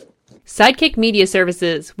Katie. Sidekick Media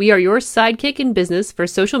Services. We are your sidekick in business for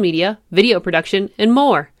social media, video production, and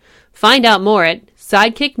more. Find out more at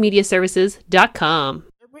sidekickmediaservices.com.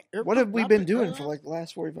 What have we been doing for like the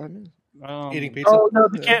last 45 minutes? Eating pizza. Oh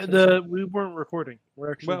no, we weren't recording.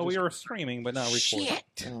 We're actually Well, we were streaming, but not recording.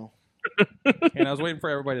 Oh. And I was waiting for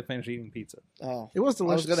everybody to finish eating pizza. Oh. It was I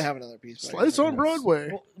delicious. was going to have another piece. but I Slice didn't. on Broadway.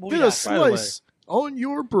 Well, Get yeah, a by the way. slice on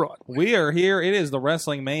your Broadway. We are here. It is the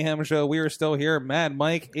Wrestling Mayhem Show. We are still here. Mad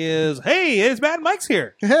Mike is... Hey, it's Mad Mike's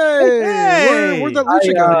here. Hey, Hey! where'd that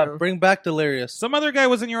lucha go? Bring back Delirious. Some other guy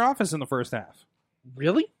was in your office in the first half.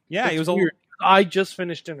 really. Yeah, That's he was weird. I just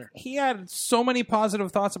finished dinner. He had so many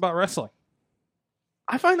positive thoughts about wrestling.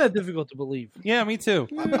 I find that difficult to believe. Yeah, me too.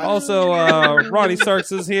 Also, Roddy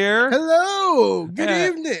Starks is here. Hello. Good Yeah.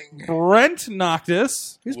 evening. Brent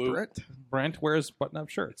Noctis. Who's Woo. Brent? Brent wears button-up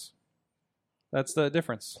shirts. That's the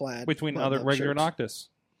difference Plaid between button-up other regular shirts. Noctis.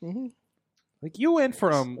 Mm-hmm. Like you went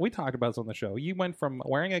from, we talked about this on the show. You went from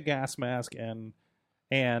wearing a gas mask and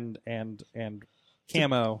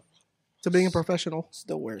camo. To being a professional.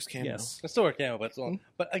 Still wears camo. Yes, I still wear camo, but it's all.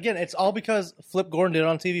 But again, it's all because Flip Gordon did it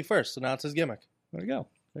on TV first, so now it's his gimmick. there you go.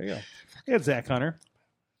 There you go. You had Zach Hunter.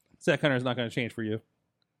 Zach Hunter is not going to change for you.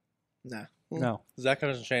 Nah. No. Zach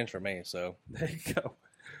doesn't change for me, so There you go.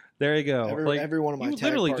 There you go. Every one of my you tag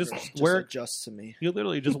literally partners just just wear- adjusts to me. You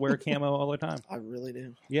literally just wear camo all the time. I really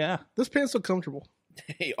do. Yeah. This pants look comfortable.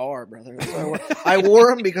 They are, brother. That's why I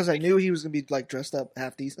wore him because I knew he was gonna be like dressed up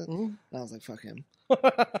half decent. Mhm. And I was like, "Fuck him."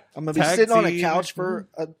 I'm gonna be Tag sitting on a team. couch for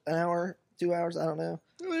an hour, 2 hours. I don't know.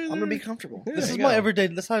 I'm gonna be comfortable. this There is you my go. everyday.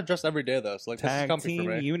 This is how I dress every day, though. So like, this is Tag comfy for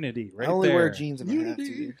team me. unity right I only there. wear jeans if I have to.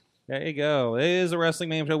 Unity. dude. There you go. It is a Wrestling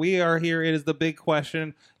Mayhem Show. We are here. It is the big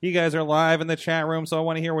question. You guys are live in the chat room, so I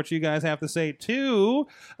want to hear what you guys have to say, too.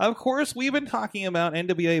 Of course, we've been talking about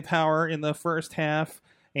NWA Power in the first half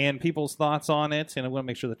and people's thoughts on it, and I want to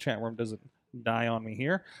make sure the chat room doesn't die on me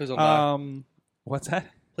here. Please don't die. What's that?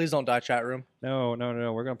 Please don't die, chat room. No.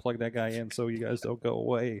 We're going to plug that guy in so you guys don't go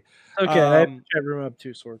away. Okay, I have the chat room up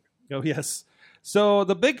too, Sorg. Oh, yes. So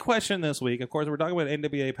the big question this week, of course, we're talking about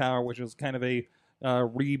NWA Power, which is kind of a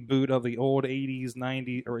reboot of the old 80s,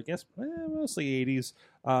 90s, or I guess mostly 80s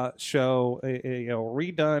show,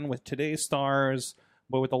 redone with today's stars,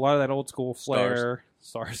 but with a lot of that old school flair.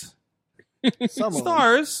 Stars. Some of them.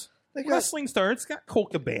 Stars. They got, Wrestling stars. It's got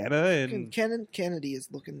Colt Cabana and Kennedy is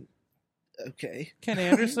looking okay. Ken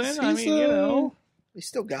Anderson. I He's, mean, you know, He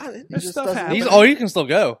still got it. He There's just stuff doesn't happening. look He can still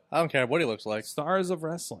go. I don't care what he looks like. stars of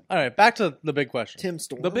wrestling. All right, back to the big question. Tim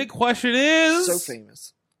Storm. The big question is, so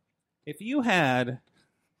famous. if you had,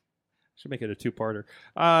 should make it a two-parter.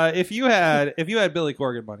 If you had Billy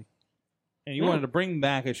Corgan money, and you wanted to bring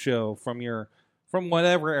back a show from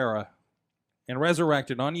whatever era, and resurrect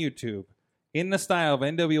it on YouTube in the style of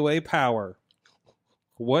NWA Power,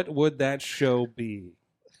 what would that show be?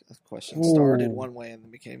 The question started one way and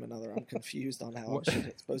then became another. I'm confused on how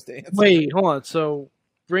it's supposed to answer. Wait, hold on. So,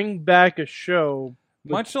 bring back a show.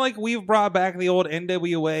 Much like we've brought back the old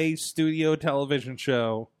NWA studio television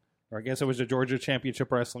show, or I guess it was the Georgia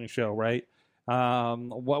Championship Wrestling show, right?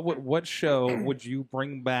 What show would you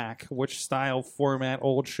bring back? Which style, format,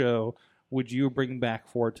 old show would you bring back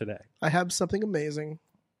for today? I have something amazing.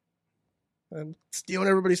 I'm stealing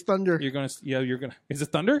everybody's thunder. You're gonna. Is it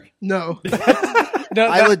Thunder? No.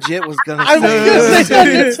 I legit was gonna. I was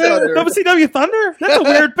gonna say Thunder. WCW Thunder? That's a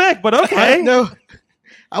weird pick, but okay. No.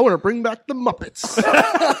 I want to bring back the Muppets.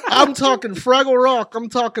 I'm talking Fraggle Rock. I'm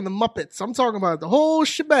talking the Muppets. I'm talking about the whole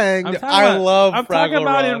shebang. I'm talking I about- love I'm talking Fraggle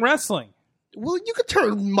about Rock. in wrestling. Well, you could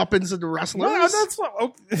turn Muppets into wrestlers. No, that's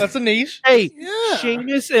not. That's a niche. Hey, Yeah.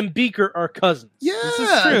 Sheamus and Beaker are cousins. Yeah, This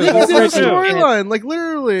is true. they can do a This is true. storyline, like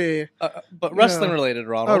literally. But wrestling Yeah. related, Oh,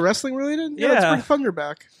 Ronald. wrestling related? Yeah. Let's bring Thunder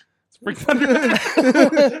back. Bring Thunder.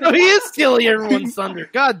 He is stealing everyone's thunder.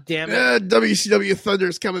 God damn it. WCW Thunder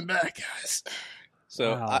is coming back, guys.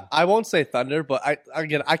 So Wow. I won't say Thunder, but I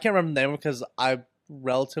can't remember the name because I'm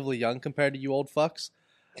relatively young compared to you old fucks.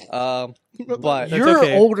 But You're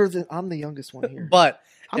okay. older than I'm the youngest one here. but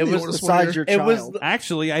I'm it the was oldest one besides here. your it child. was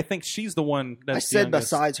Actually, I think she's the one that's I said youngest.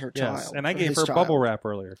 besides her child. Yes, and I or gave his her child. bubble wrap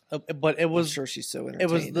earlier. but it I'm was sure she's so it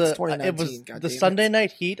entertained. was It's the 2019, the goddammit. Sunday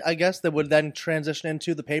Night Heat, I guess, that would then transition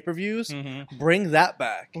into the pay-per-views. Mm-hmm. Bring that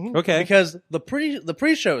back Okay. because the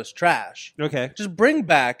pre-show is trash. Okay. Just bring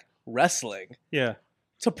back wrestling Yeah.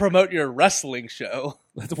 to promote your wrestling show.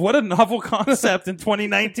 What a novel concept in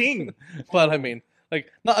 2019. But I mean, like,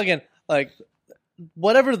 not again, like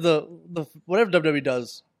whatever whatever WWE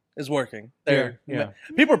does is working. Yeah.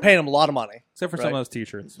 People are paying them a lot of money. Except for some Right. of those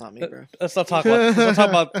T-shirts. It's not me, bro. Let's not talk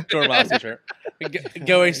about Jordan Miles t-shirt.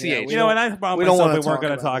 Go ACH. Yeah, You know, and I promised we don't myself wanna we weren't talk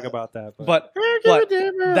going to about talk that. about that.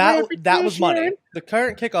 But that was money. The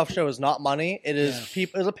current kickoff show is not money. It is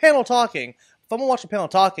people. It's a panel talking. If I'm gonna watch a panel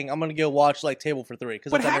talking, I'm gonna go watch like Table for Three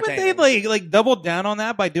because But it's haven't they entertaining. like doubled down on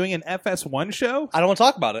that by doing an FS1 show? I don't want to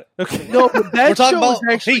talk about it. Okay. No, but that We're talking show is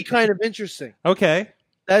about actually Heat. kind of interesting. Okay.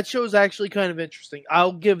 That show is actually kind of interesting.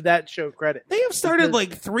 I'll give that show credit. They have started Because-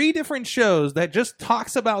 like 3 different shows that just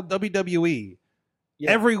talks about WWE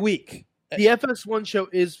Yeah. every week. The FS1 show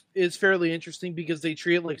is fairly interesting because they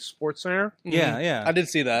treat it like SportsCenter. Yeah, yeah. I did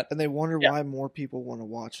see that. And they wonder Yeah. why more people want to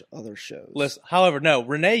watch other shows. Listen, however, no.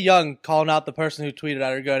 Renee Young calling out the person who tweeted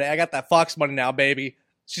at her, going, "I got that Fox money now, baby.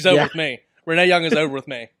 She's over Yeah. with me. Renee Young is over with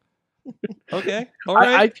me." Okay. All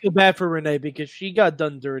right. I feel bad for Renee because she got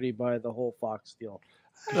done dirty by the whole Fox deal.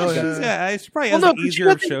 Oh, yeah. yeah, she probably Well, has no, an but she easier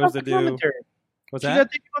got of taken shows off to the do. commentary. What's She that?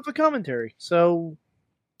 got taken off the commentary. So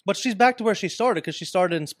But she's back to where she started because she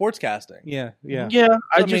started in sportscasting. Yeah, yeah, yeah,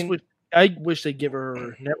 I I just mean- I wish they'd give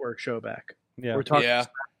her network show back. yeah. We're talking Yeah.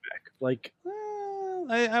 back. Like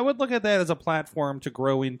I would look at that as a platform to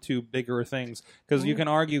grow into bigger things because you can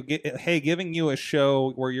argue, hey, giving you a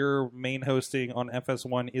show where you're main hosting on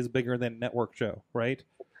FS1 is bigger than network show, right?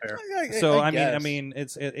 So I guess. mean,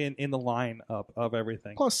 it's in the line up of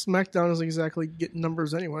everything. Plus, SmackDown doesn't exactly get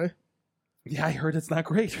numbers anyway. Yeah, I heard it's not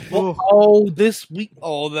great. oh, this week.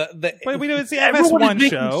 Oh, the But we didn't see Everyone is FS1 making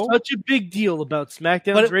show. such a big deal about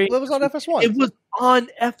SmackDown's but it ratings. was on FS1. It was on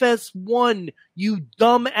FS1. You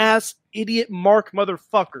dumbass idiot Mark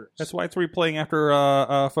motherfuckers. That's why it's replaying after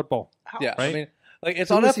football. Yeah, I right? mean, like it's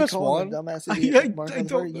Who on was he calling FS1. the dumbass I idiot? Mark don't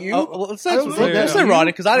Zuckerberg? know. You? Oh, well, let's say, I don't know. let's say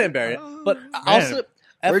Ronnie because I didn't bury it. But also,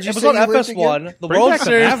 Where'd you it was say on you lived FS1. The Bring World back the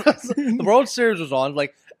Series. Mavericks. The World Series was on.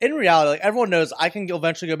 Like in reality, like everyone knows, I can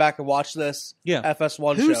eventually go back and watch this Yeah.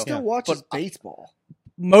 FS1 Who show. still watches But baseball?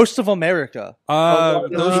 most of America. Those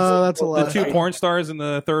That's a the lot. 2 porn stars in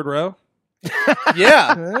the third row.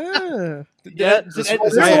 Yeah. Ah. Yeah, Is they're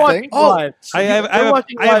that a watching thing? live. I have They're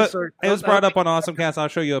watching live, sir. it was brought up on AwesomeCast. I'll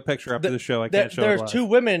show you a picture after the show. I can't show it There's live. 2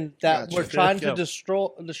 women that Gotcha. were trying to Yeah.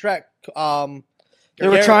 distract. They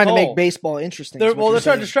were Garrett trying to Cole. make baseball interesting. They're is what trying you're to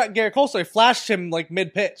saying. distract Garrett Cole, so they flashed him like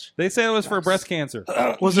mid pitch. They said it was for breast cancer.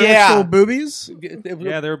 Was there Yeah. actual boobies?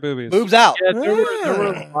 Yeah, they were boobies. Boobs out. Yeah, there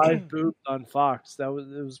were live boobs on Fox. It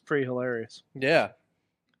was pretty hilarious. Yeah.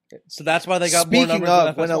 So that's why they got more Speaking numbers of,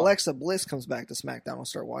 than when FS1. Alexa Bliss comes back to SmackDown, I'll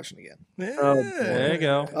start watching again. There you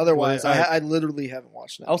go. Otherwise, Well, I literally haven't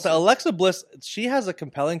watched that. Also, Alexa Bliss, she has a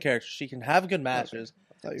compelling character. She can have good matches.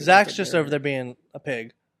 I thought you were Zach's gonna just say over there being a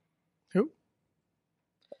pig.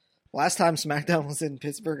 Last time SmackDown was in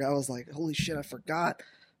Pittsburgh, I was like, holy shit, I forgot.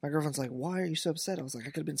 My girlfriend's like, why are you so upset? I was like,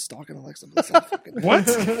 I could have been stalking Alexa Bliss. all fucking What?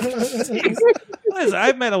 Listen,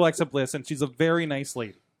 I've met Alexa Bliss, and she's a very nice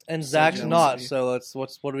lady. And Zach's jealous not, of you. so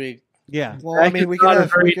what do we... Yeah. Well, I Zach mean, is we not a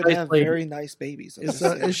could very have nice lady. very nice babies.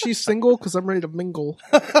 Is she single? Because I'm ready to mingle.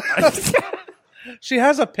 She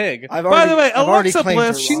has a pig. I've By the way, I've already Alexa claimed her,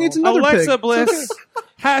 Bliss, She needs Ronald. another Alexa pig. Bliss,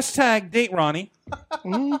 hashtag date Ronnie.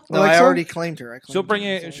 No, I Alexa? already claimed her. She'll bring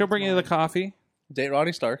you the coffee, Date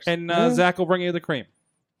Ronnie Starks. and Zach will bring you the cream.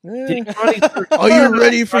 Are you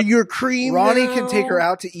ready for your cream? Ronnie now? can take her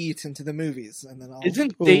out to eat and to the movies, and then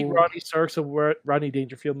Isn't Date Ooh. Ronnie Starks a Rodney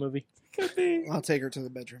Dangerfield movie? I'll take her to the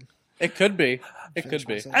bedroom. It could be. It Finish could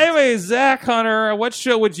be. my sentence. Anyway, Zach Hunter, what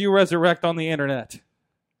show would you resurrect on the internet?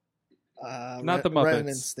 Not the Ren and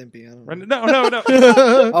Muppets. Stimpy. I don't know. No.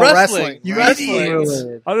 Oh, Wrestling. wrestling.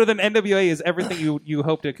 Related. Other than NWA is everything you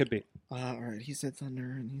hoped it could be. All right, he said Thunder,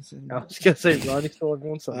 and he said. I was gonna say Ronnie stole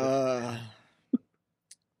everyone's thunder.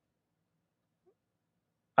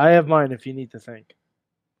 I have mine if you need to think.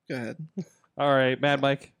 Go ahead. All right, Mad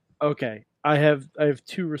Mike. Okay, I have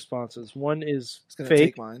 2 responses. One is He's gonna fake.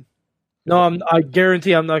 take mine. No, I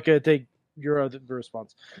guarantee I'm not gonna take your other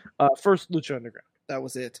response. First, Lucha Underground. That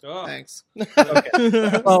was it. Oh. Thanks.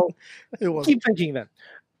 Well, It was. keep thinking then.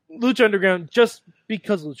 Lucha Underground, just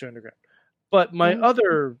because Lucha Underground. But my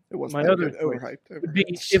other It was my other choice overhyped. would be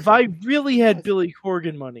if I really had Billy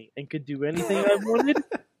Corgan money and could do anything I wanted,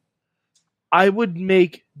 I would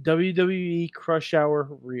make WWE Crush Hour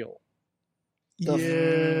real.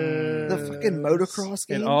 The fucking motocross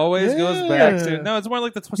game. It always goes back to no. It's more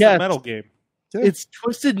like the Twisted Metal game. It's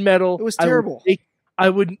Twisted Metal. It was terrible. I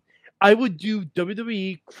would do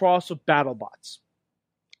WWE Cross with BattleBots.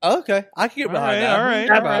 Okay, I can get behind that. All right.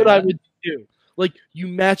 That's what I would do. Like, you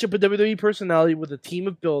match up a WWE personality with a team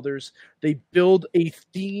of builders. They build a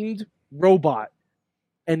themed robot,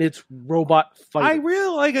 and it's robot I fighting.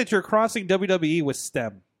 really like that you're crossing WWE with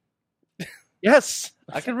STEM. Yes,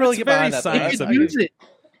 I can really That's get behind very that. they science could of use it.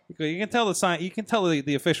 You can tell you can tell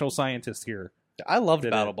the official scientist here. I loved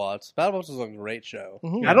Did it. BattleBots. BattleBots was a great show.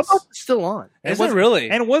 Mhm. BattleBots is still on. Is was it really?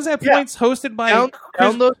 And was at Yeah. points hosted by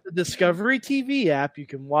Chris- Download the Discovery TV app. You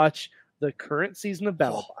can watch the current season of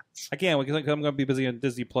BattleBots. I can't because I'm going to be busy on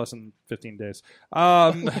Disney Plus in 15 days.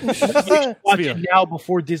 Watch it now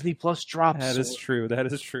before Disney Plus drops. That is true. That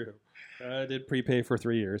is true. I did prepay for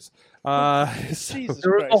 3 years. So- Jesus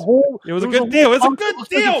There was Christ. a whole. It was a there good deal. It was a bot good that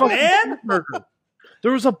looks like deal, fucking man. cheeseburger.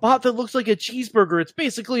 There was a bot that looks like a cheeseburger. It's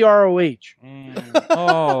basically ROH.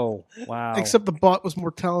 Oh, wow. Except the bot was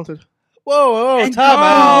more talented. Whoa, And- time Oh,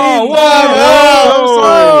 out.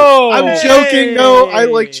 whoa. I'm joking. No, I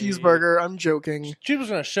like cheeseburger. I'm joking. She was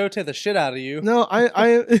going to show take the shit out of you. No,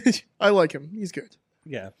 I I like him. He's good.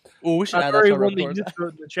 Yeah. Oh, we should I add that already to our won the records. intro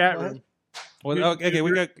in the chat room. Well, okay,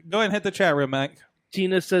 we got go ahead and hit the chat room, Mac.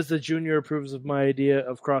 Tina says that Junior approves of my idea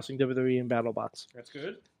of crossing WWE and BattleBots. That's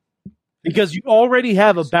good. Because you already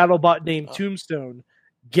have a BattleBot named Tombstone.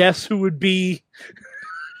 Guess who would be?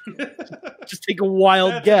 Just take a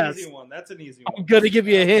wild That's guess. an easy one. That's an easy I'm one. going to give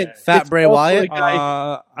you a hint. Fat It's Bray also Wyatt? a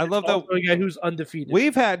guy- I love that. also a guy who's undefeated.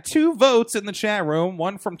 We've had 2 votes in the chat room,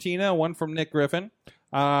 one from Tina, one from Nick Griffin,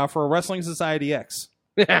 for Wrestling Society X.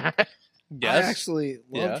 I Yes. actually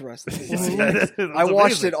loved Yeah. wrestling. That's I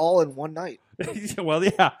watched amazing. it all in one night Well,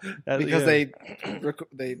 yeah, because yeah.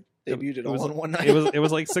 they debuted it all in one night. It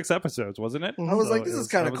was like 6 episodes, wasn't it? I was So like, this it is was-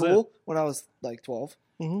 kind that of was cool when I was like 12.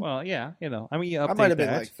 Well, yeah, I mean, you update I might have been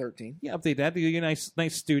that. like 13. Yeah, update that. Do a nice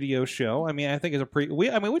studio show. I mean, I think it's a we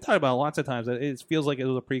talked about it lots of times that it feels like it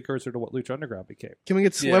was a precursor to what Lucha Underground became. Can we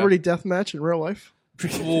get celebrity death in real life?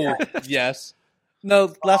 Ooh, yes.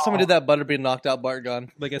 No, last time we did that, Butterbean knocked out Bart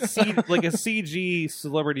Gunn. like a CG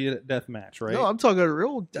celebrity death match, right? No, I'm talking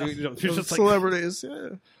real death. You're of just like- celebrities. Yeah,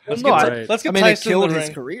 Let's No, get I- right. Let's get I mean, it Tyson in killed the his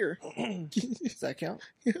ring. career. Does that count?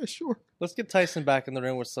 yeah, sure. Let's get Tyson back in the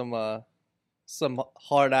ring with some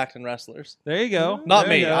hard acting wrestlers. There you go. Not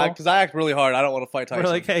There you me, go. because I act really hard. I don't want to fight Tyson.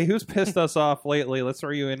 We're like, hey, who's pissed us off lately? Let's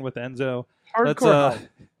throw you in with Enzo. Let's, Hardcore Holly.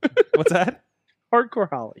 what's that? Hardcore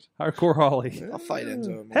Holly. Hardcore Holly. I'll fight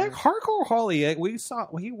Enzo. Heck, Man. Hardcore Holly. We saw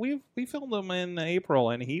we filmed him in April,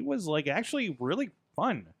 and he was like actually really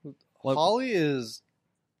fun. Like, Holly is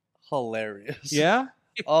hilarious. yeah.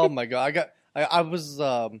 Oh my god, I was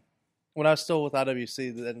when I was still with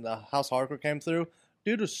IWC, and the House Hardcore came through.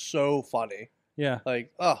 Dude was so funny. Yeah.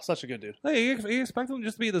 Like, oh, such a good dude. Hey, you expect him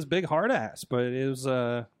just to be this big hard ass, but it was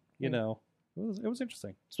you know, it was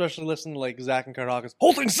interesting. Especially listening to like Zach and Kurt Hawkins.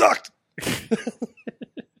 Whole thing sucked.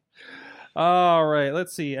 All right,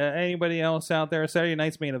 let's see. Anybody else out there? Saturday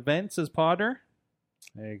night's main event says Potter.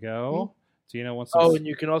 There you go. Tina wants to. Oh, and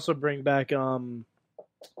you can also bring back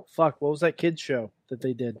what was that kids show that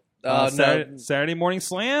they did? Saturday Morning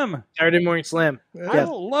Slam. Saturday Morning Slam. I Yeah.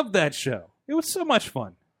 love that show. It was so much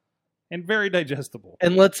fun and very digestible.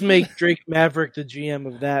 And let's make Drake Maverick the GM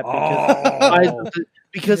of that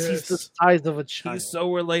because he's the size of a child. He's so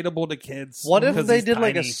relatable to kids. What if because they he's did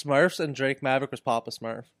like a tiny. Smurfs and Drake Maverick was Papa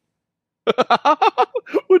Smurf?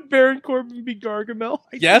 Would Baron Corbin be Gargamel?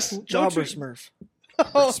 Yes. Jobber Smurf.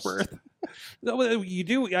 Smurf? No, you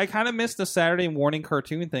do. I kind of missed the Saturday morning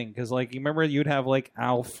cartoon thing because, like, you remember you'd have like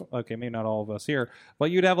Alf. Okay, maybe not all of us here,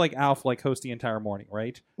 but you'd have like Alf like host the entire morning,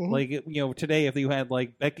 right? Like, today if you had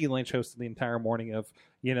like Becky Lynch hosting the entire morning of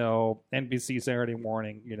NBC Saturday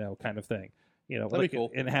morning, kind of thing, That'd like, be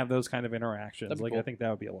cool. and have those kind of interactions. That'd be Like, cool. I think that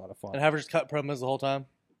would be a lot of fun. And have her just cut promos the whole time?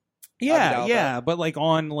 Yeah, down yeah, with but like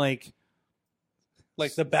on like.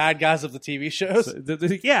 Like the bad guys of the TV shows?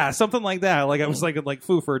 Yeah, something like that. Like I was like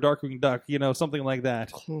Foo for Darkwing Duck, something like that.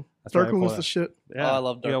 That's what I Darkwing call was it. the shit. Yeah, Oh, I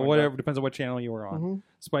love Darkwing whatever Duck. depends on what channel you were on. Mhm.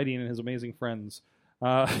 Spidey and his amazing friends.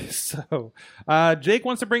 Jake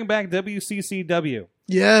wants to bring back WCCW.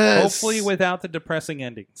 Yes. Hopefully without the depressing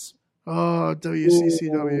endings. Oh,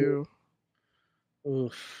 WCCW.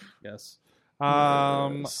 Oof. Yes.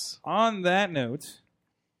 On that note,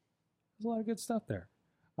 there's a lot of good stuff there.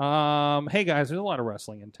 Hey guys, there's a lot of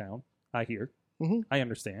wrestling in town. I hear. Mhm. I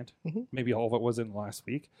understand. Mhm. Maybe all of it was in last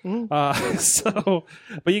week. Mhm.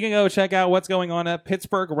 But you can go check out what's going on at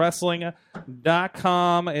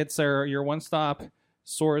PittsburghWrestling.com. It's your one-stop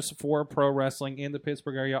source for pro wrestling in the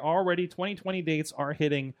Pittsburgh area. Already 2020 dates are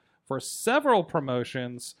hitting for several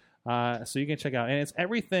promotions, so you can check out. And it's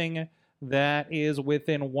everything that is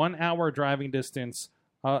within 1 hour driving distance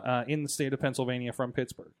in the state of Pennsylvania from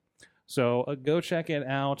Pittsburgh. So go check it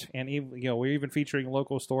out. And we're even featuring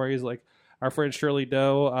local stories like our friend Shirley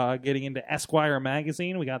Doe getting into Esquire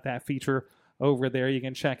magazine. We got that feature over there you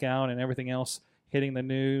can check out, and everything else hitting the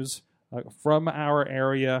news from our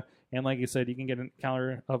area. And like you said, you can get a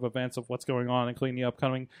calendar of events of what's going on, including the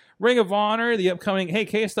upcoming Ring of Honor, the upcoming,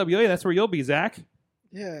 KSWA, that's where you'll be, Zach.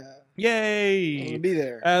 Yeah. Yay! I'm going to be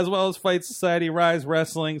there. As well as Fight Society, Rise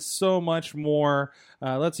Wrestling, so much more.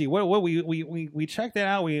 Let's see, what we checked it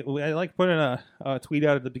out. I like putting a tweet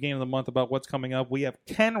out at the beginning of the month about what's coming up. We have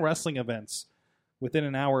 10 wrestling events within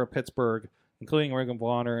an hour of Pittsburgh, including Ring of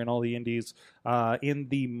Honor and all the indies, in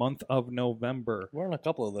the month of November. We're on a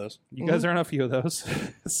couple of those. You guys are on a few of those.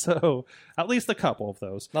 So, at least a couple of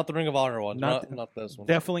those. Not the Ring of Honor one. Not this one.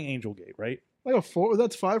 Definitely Angel Gate, right? I got 4.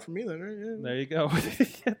 That's 5 for me then, right? Yeah. There you go.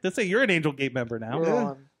 Let's say you're an Angel Gate member now. We're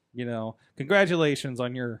on. Congratulations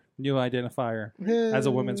on your new identifier as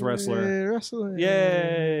a women's wrestler. Yay, wrestling.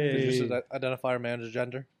 Yay! Did you just identify or manage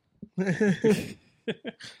gender? But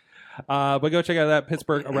go check out that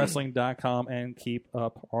PittsburghWrestling.com and keep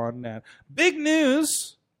up on that. Big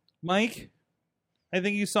news, Mike. I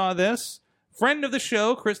think you saw this. Friend of the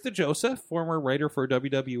show, Krista Joseph, former writer for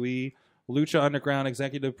WWE, Lucha Underground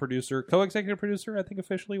executive producer, co-executive producer, I think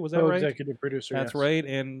officially. Was that right? Co-executive producer. That's yes. right.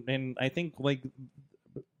 And I think like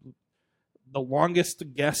the longest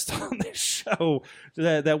guest on this show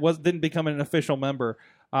that didn't become an official member.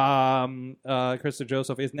 Krista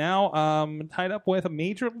Joseph is now tied up with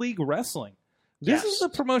Major League Wrestling. This is a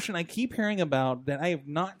promotion I keep hearing about that I have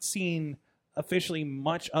not seen officially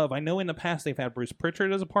much of. I know in the past they've had Bruce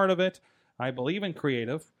Pritchard as a part of it. I believe in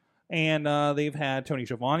creative. And they've had Tony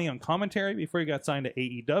Schiavone on commentary before he got signed to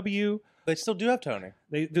AEW. They still do have Tony.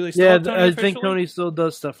 Do they still have Tony I officially? think Tony still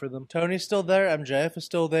does stuff for them. Tony's still there. MJF is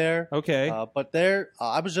still there. Okay. But they're...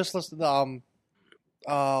 I was just listening to...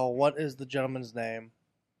 what is the gentleman's name?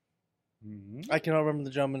 Mm-hmm. I cannot remember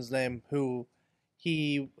the gentleman's name. Who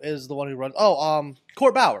he is the one who runs...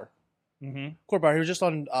 Court Bauer. Mm-hmm. Court Bauer. He was just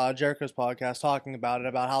on Jericho's podcast talking about it,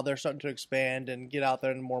 about how they're starting to expand and get out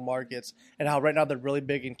there in more markets, and how right now they're really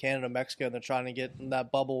big in Canada, Mexico, and they're trying to get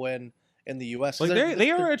that bubble in the U.S. Like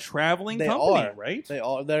they are a traveling company, right? They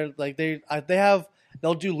are. They're like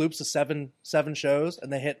they'll do loops of seven shows,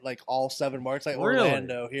 and they hit like all 7 marks, like Really?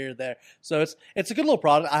 Orlando here, there. So it's a good little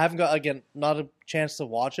product. I haven't got not a chance to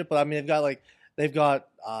watch it, but I mean they've got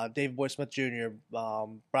Dave Boy Smith Jr.,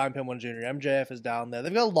 Brian Pillman Jr., MJF is down there.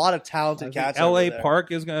 They've got a lot of talented cats. L.A. Park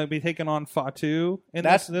is going to be taking on Fatu in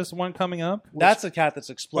this one coming up. That's a cat that's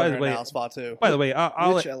exploding right now, Fatu. By the way,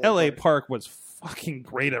 L.A. Park was fucking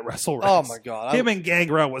great at Wrestle Rats. Oh my god, him and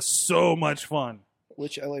Gangrel was so much fun.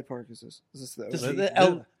 Which LA Park is this? Is this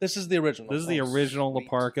This is the original. This is the original La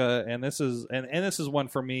Parka, and this is this is one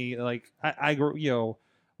for me. Like I grew,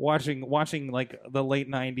 watching like the late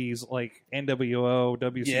 '90s, like NWO,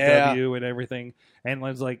 WCW, and everything, and it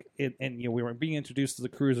was like it, and we were being introduced to the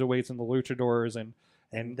cruiserweights and the luchadors, and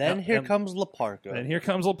then here comes La Parka. And here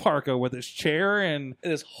comes La Parka with his chair and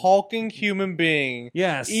this hulking human being.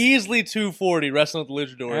 Yes, easily 240 wrestling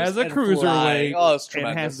with the luchadors as a cruiserweight. Oh, it's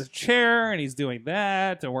tremendous. And has the chair, and he's doing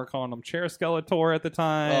that, and we're calling him Chair Skeletor at the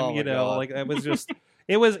time. Oh, God. Like it was just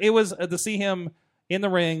it was to see him in the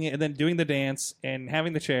ring and then doing the dance and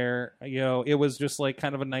having the chair. It was just like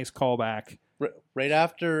kind of a nice callback. Right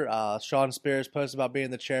after Sean Spears posted about being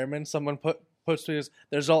the chairman, someone posted,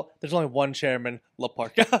 "There's only one chairman, La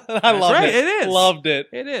Parka." I loved it. It is. Loved it.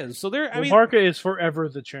 It is. So there. La Parka is forever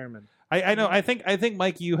the chairman. I know. I think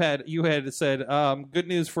Mike, you had said good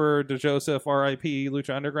news for DeJoseph, R.I.P.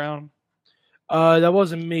 Lucha Underground. That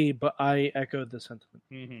wasn't me, but I echoed the sentiment.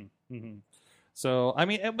 Mm-hmm. Mm-hmm. So I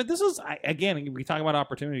mean, but this is again, we talk about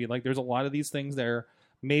opportunity. Like, there's a lot of these things there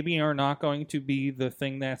maybe are not going to be the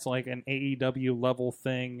thing that's like an AEW level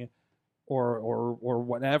thing, or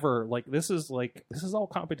whatever. Like this is all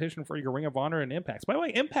competition for your Ring of Honor and Impact. By the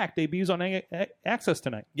way, Impact debuts on Access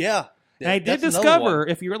tonight. Yeah. And I did discover,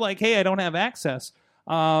 if you're like, hey, I don't have access,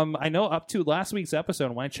 I know up to last week's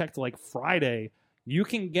episode, when I checked like Friday, you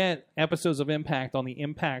can get episodes of Impact on the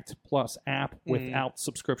Impact Plus app without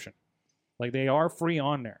subscription. Like, they are free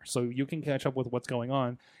on there, so you can catch up with what's going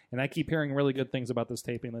on. And I keep hearing really good things about this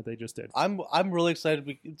taping that they just did. I'm really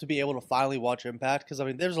excited to be able to finally watch Impact because I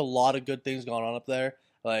mean, there's a lot of good things going on up there.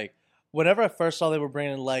 Like whenever I first saw they were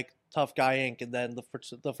bringing like Tough Guy Inc. and then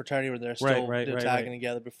the fraternity were there still tagging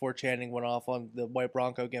together before Channing went off on the White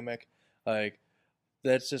Bronco gimmick. Like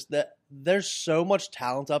that's just that there's so much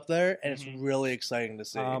talent up there, and it's really exciting to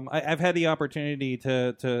see. I've had the opportunity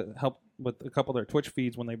to help with a couple of their Twitch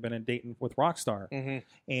feeds when they've been in Dayton with Rockstar,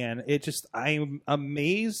 and it just I'm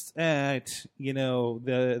amazed at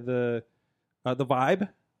the vibe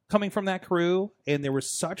coming from that crew, and there were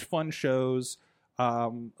such fun shows.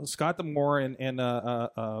 Scott D'Amore and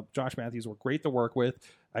Josh Matthews were great to work with.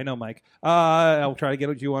 I know, Mike. I'll try to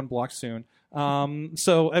get you on block soon.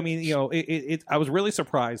 So I mean, I was really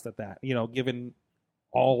surprised at that. Given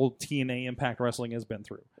all TNA Impact Wrestling has been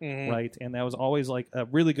through, right? And that was always like a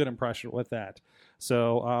really good impression with that.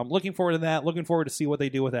 So looking forward to that. Looking forward to see what they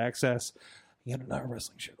do with Access. Not a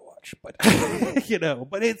wrestling show to watch, but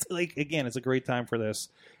but it's like again, it's a great time for this,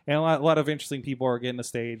 and a lot of interesting people are getting a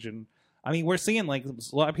stage and. I mean, we're seeing like a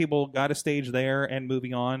lot of people got a stage there and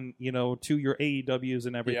moving on, to your AEWs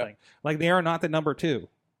and everything. Yep. Like they are not the number 2,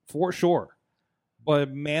 for sure.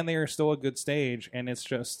 But man, they are still a good stage, and it's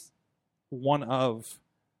just one of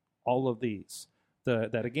all of these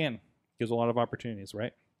that again gives a lot of opportunities,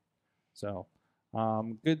 right? So,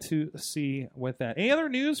 good to see with that. Any other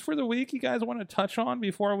news for the week you guys want to touch on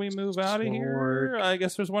before we move out of here? I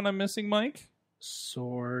guess there's one I'm missing, Mike.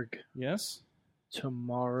 Sorg. Yes.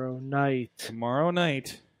 Tomorrow night.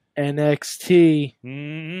 NXT.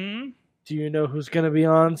 Mm-hmm. Do you know who's going to be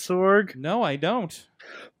on, Sorg? No, I don't.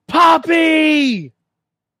 Poppy!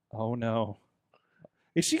 Oh, no.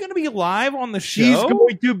 Is she going to be live on the show? She's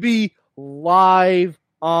going to be live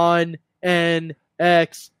on NXT.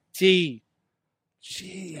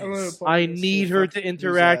 Jeez. I need her to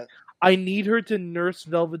interact. I need her to nurse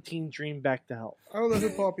Velveteen Dream back to health. I don't know who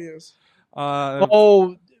Poppy is.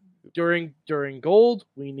 During Gold,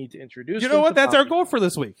 we need to introduce. You know what? That's Poppy. our goal for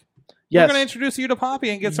this week. Yes. We're going to introduce you to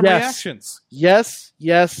Poppy and get some reactions. Yes.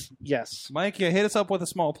 Mike, hit us up with a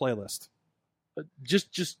small playlist.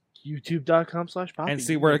 Just youtube.com/Poppy. And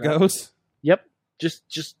see where it goes? Yep.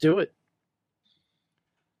 Just do it.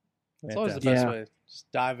 It's always the best way.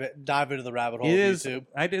 Just dive into the rabbit hole of YouTube.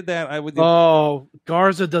 I did that. I would.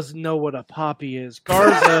 Garza doesn't know what a Poppy is.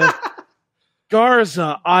 Garza,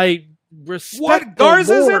 I respect what?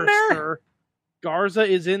 Garza's in there? Sir. Garza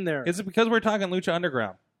is in there. Is it because we're talking Lucha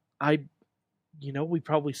Underground? We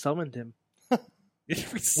probably summoned him.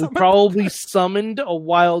 We probably summoned a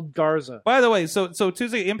wild Garza. By the way, so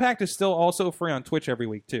Tuesday Impact is still also free on Twitch every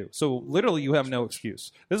week too. So literally, you have no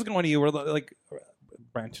excuse. This is going to you. We're like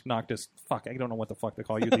Brent Noctis. Fuck, I don't know what the fuck to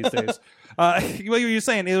call you these days. What you were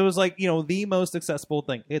saying, it was like the most accessible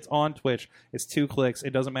thing. It's on Twitch. It's 2 clicks.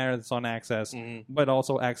 It doesn't matter that it's on Access, but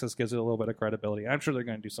also Access gives it a little bit of credibility. I'm sure they're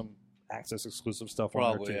going to do some Access exclusive stuff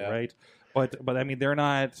on there too, right? But I mean, they're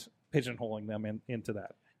not pigeonholing them into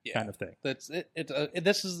that kind of thing. That's it.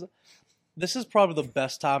 This is probably the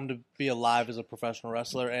best time to be alive as a professional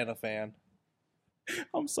wrestler and a fan.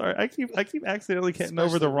 I'm sorry. I keep accidentally getting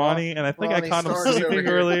over to Ronnie, and I think I caught him sleeping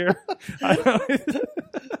earlier.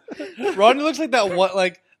 Ronnie looks like that. What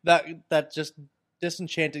like that just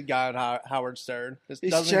disenchanted guy on Howard Stern. He's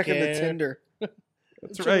checking the Tinder.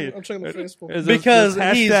 That's right. I'm checking the Facebook. Because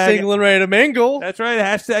he's single and ready to mingle. That's right.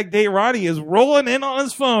 Hashtag Date Ronnie is rolling in on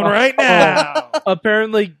his phone right now.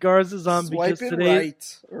 Apparently, Garza's on Swipe because today.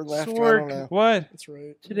 Right or left. I don't know. What? That's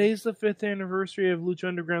right. Today's the 5th anniversary of Lucha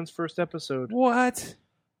Underground's first episode. What?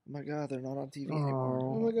 Oh my god, they're not on TV anymore.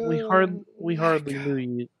 Oh my god. We hardly knew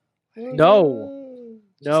you. No.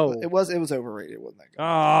 It was overrated, wasn't that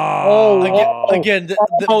good? Again.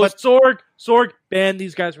 Sorg, ban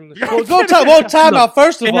these guys from the show. Time out.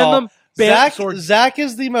 First of all, Sorg. Zach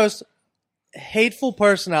is the most hateful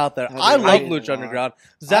person out there. I love Lucha Underground.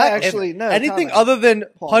 Zach, anything other than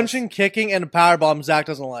punching, kicking, and a powerbomb, Zach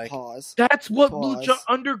doesn't like. Pause. That's what Lucha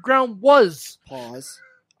Underground was. Pause.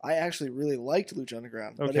 I actually really liked Lucha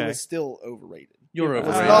Underground, but it was still overrated. You're It was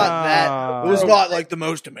overrated. not that. It was not like the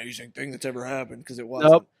most amazing thing that's ever happened because it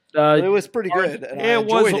wasn't. Nope. But it was pretty good. And I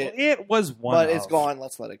enjoyed it. It was one. But it's gone.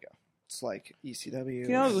 Let's let it go. It's like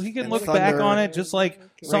ECW. He can and look Thunder, back on it just like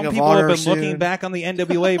some of people have Honor been soon. looking back on the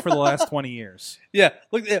NWA for the last 20 years. Yeah,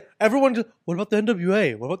 look, everyone just, what about the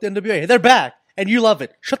NWA? What about the NWA? They're back, and you love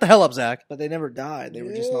it. Shut the hell up, Zach. But they never died. They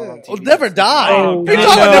were just not on TV. Oh, never died. Oh, You're no.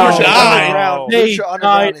 talking about never No. died. They Lucha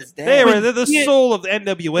Underground is They dead. were the soul of the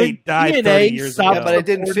NWA died 30 years ago. Yeah, but it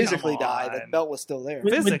didn't Supporting- physically die. The on. belt was still there.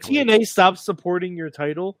 When Physically. TNA stops supporting your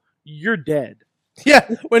title, you're dead.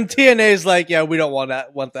 Yeah, when TNA's like, yeah, we don't want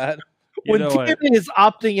that. When know what? TNA is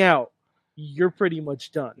opting out, you're pretty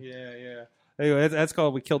much done. Yeah. Anyway, that's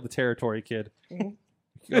called "We Killed the Territory Kid."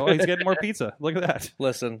 Oh, he's getting more pizza. Look at that.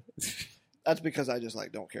 Listen, That's because I just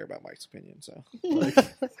don't care about Mike's opinion. So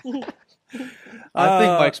I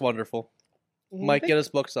think Mike's wonderful. Mike, get us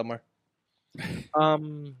booked somewhere.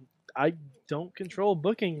 I don't control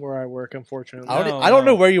booking where I work, unfortunately. I don't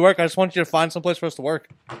know where you work. I just want you to find some place for us to work.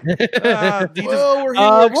 where he works,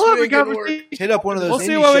 we'll have we a can work. conversation. Hit up one of those. We'll see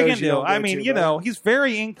indie what we shows can you do. don't go I mean, to, you bro. know, he's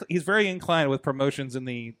very inclined with promotions in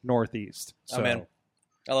the Northeast. So. I'm in.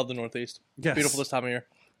 I love the Northeast. Yes. Beautiful this time of year.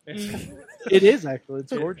 It is actually.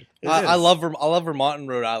 It's gorgeous. I love Vermont and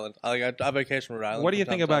Rhode Island. I vacation in Rhode Island. What do you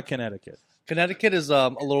from think time to about time. Connecticut? Connecticut is a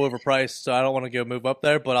little overpriced, so I don't want to go move up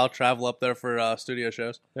there. But I'll travel up there for studio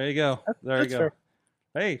shows. There you go. There you That's go. fair.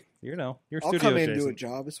 Hey, you know, your I'll studio, come in and do Jason. a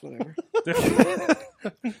job. It's whatever.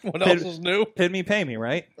 What else is new? Pin me, pay me,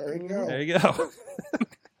 right? There you go. There you go.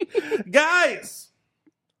 Guys,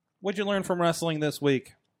 what'd you learn from wrestling this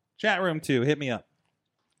week? Chat room 2, hit me up.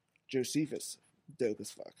 Josephus, dope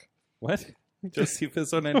as fuck. What?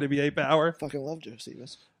 Josephus on NWA Power? Fucking love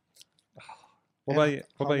Josephus. What about you?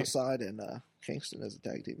 What about you? Homicide and Kingston as a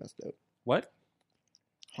tag team. That's dope. What?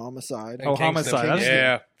 Homicide. Oh, Homicide. That's-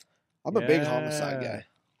 Yeah. I'm a big Homicide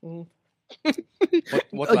guy.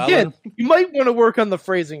 What's Again, you might want to work on the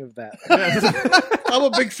phrasing of that. I'm a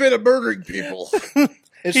big fan of murdering people.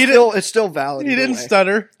 It's still valid. He either didn't way.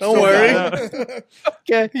 stutter. Don't Still worry. valid.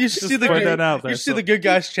 Okay. You should see the point good, that out there. you see the good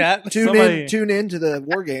guys chat. Tune in to the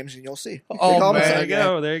War Games and you'll see. Oh, Big man. There Homicide you guy.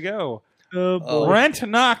 go. There you go. Oh, boy. Brent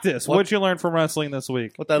Noctis, what'd you learn from wrestling this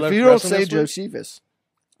week? What that If you don't say Josephus,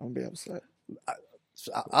 I'm gonna be upset.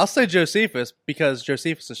 I'll say Josephus because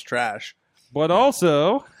Josephus is trash. But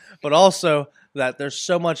also, that there's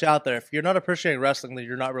so much out there. If you're not appreciating wrestling, then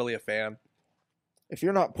you're not really a fan. If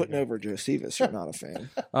you're not putting over Josephus, you're not a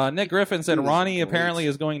fan. Nick Griffin said He was Ronnie great. apparently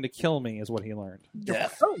is going to kill me, is what he learned.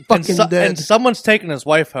 Fucking dead. And someone's taking his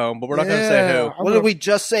wife home, but we're not going to say who. What did we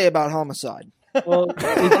just say about Homicide? Well,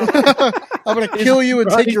 I'm gonna kill you and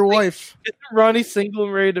take your wife. isn't Ronnie single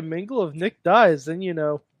and ready to mingle? If Nick dies, then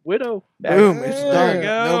widow. Boom! It's There done. you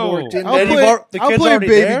go. No more Tinder. I'll Eddie play, Bar- the I'll kid's play already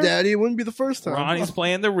baby there? daddy. It wouldn't be the first time. Ronnie's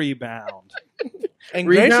playing the rebound. And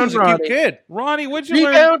Rebound Grayson's a Ronnie. cute kid. Ronnie, what'd you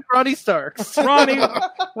learn? Rebound Ronnie Starks.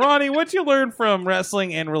 Ronnie, what'd you learn from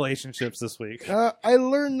wrestling and relationships this week? I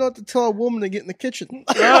learned not to tell a woman to get in the kitchen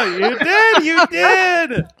Oh, you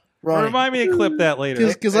did. Ronnie. Remind me to clip that later.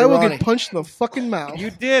 because Hey, I will Ronnie. get punched in the fucking mouth.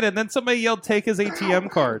 You did, and then somebody yelled, "Take his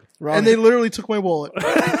ATM card." Ronnie. And they literally took my wallet.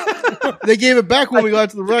 They gave it back when we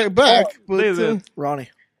got to the right back. But They did. Ronnie.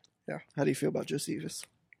 Yeah. How do you feel about Josephus?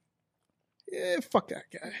 fuck that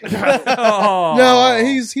guy. Oh. No,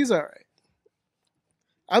 he's all right.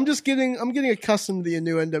 I'm getting accustomed to the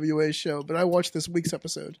new NWA show, but I watched this week's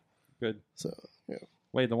episode. Good. So yeah,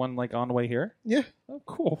 Wait, the one like on the way here? yeah, Oh,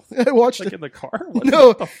 cool. I watched Like it. in the car? What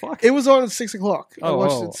No, the fuck? It was on at 6 o'clock. I Oh,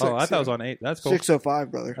 watched it at 6. I thought it was on 8. That's cool.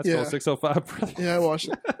 605, brother. That's Yeah. cool. 605, brother. Yeah, I watched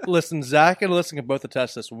it. Listen, Zach and Alyssa can both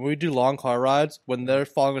attest this. When we do long car rides, when they're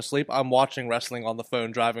falling asleep, I'm watching wrestling on the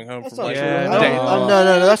phone driving home That's from not like true. Yeah, I don't- no.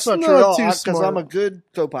 no, that's not Not true at all. too Because smart. I'm a good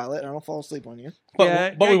co-pilot and I don't fall asleep on you. But,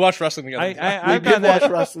 Yeah, but we I- watch wrestling together. I've We done did watch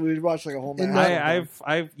that. wrestling. We watched like a whole And match.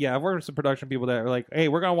 I've worked with some production people that are like, "Hey,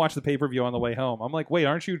 we're gonna watch the pay per view on the way home." I'm like, "Wait,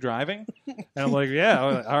 aren't you driving?" And I'm like,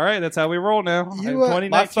 "Yeah, all right, that's how we roll now." You, 2019,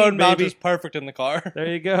 My phone mount baby. is perfect in the car. There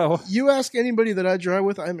you go. You ask anybody that I drive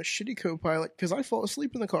with, I'm a shitty co-pilot because I fall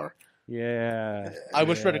asleep in the car. Yeah. I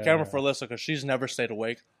wish we had a Yeah. camera for Alyssa because she's never stayed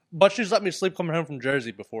awake. But she's let me sleep coming home from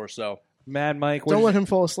Jersey before, so. Mad Mike. Don't let him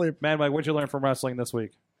fall asleep. Mad Mike, what'd you learn from wrestling this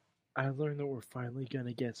week? I learned that we're finally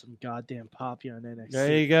gonna get some goddamn Poppy on NXT.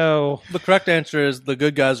 There you go. The correct answer is the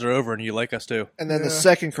good guys are over and you like us too. And then the Yeah.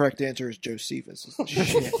 second correct answer is Josephus.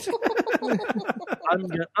 Shit.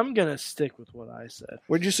 I'm gonna stick with what I said.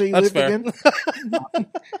 Where'd you say you That's lived fair. again?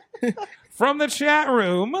 From the chat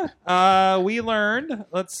room, we learned.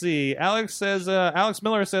 Let's see. Alex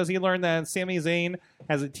Miller says he learned that Sami Zayn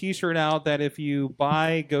has a T-shirt out that if you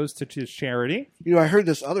buy goes to charity. You know, I heard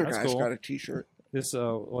this other That's guy's cool. got a T-shirt. This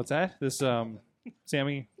what's that? This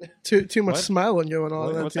Sammy. Too much What? smiling going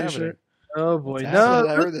on in What's that happening? t-shirt. Oh boy, That's no! what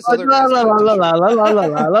I heard this other guy's got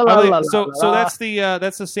a T-shirt. So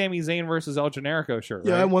that's the Sami Zayn versus El Generico shirt,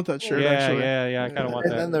 right? Yeah, I want that shirt. yeah, actually. yeah. I kind of want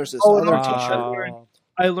And that. then there's this Oh, other no. T-shirt.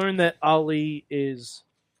 I learned that Ali is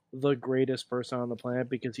the greatest person on the planet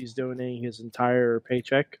because he's donating his entire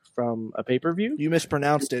paycheck from a pay-per-view. You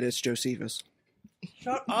mispronounced it. It's Josephus.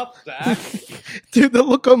 Shut up, Zach. Dude, the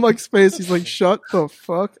look on Mike's face, he's like, shut the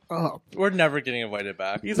fuck up. We're never getting invited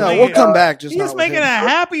back. He's No, making- we'll come back. Just He's not with making him. a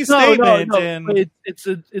happy No, statement. no.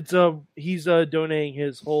 And He's donating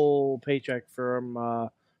his whole paycheck from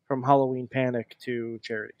Halloween Panic to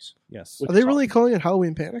charities. yes. Which Are they is really calling it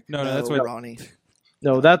Halloween Panic? No, that's what. Ronnie. awesome.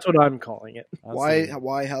 No, that's what I'm calling it.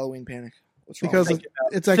 Why Halloween Panic? What's wrong? Because with it?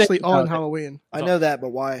 it's actually Think about on it. Halloween. I know that, but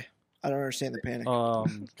why? I don't understand the panic.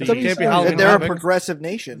 The, Can't be And Halloween they're a Havoc. progressive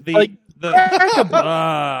nation. the, Like- the,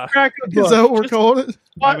 Crack a Is book. that what we're Just calling it?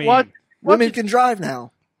 I mean, what? Women can drive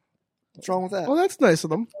now. What's wrong with that? Oh, that's nice of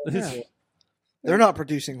them. They're not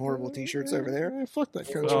producing horrible T-shirts over there. Fuck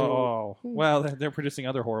that country. Oh, well, they're producing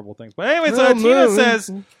other horrible things. But anyway, No, so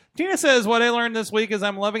no. Tina says, what I learned this week is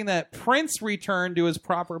I'm loving that Prince returned to his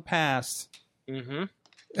proper past. Mm-hmm.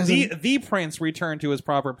 As in- The Prince returned to his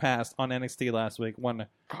proper past on NXT last week. One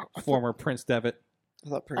former Prince Devitt. I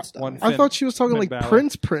thought Prince died. One I thought she was talking Finn like Balor.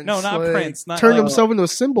 Prince. No, not like, Prince, not turned like- himself into a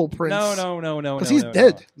symbol Prince. No. Because he's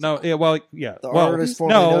dead. No, yeah, well, yeah. The well, artist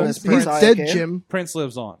formerly known as He's Prince dead, Iakea. Jim. Prince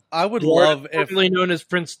lives on. I would love if formerly known as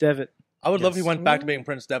Prince Devitt. I would love if he Yes. went back to being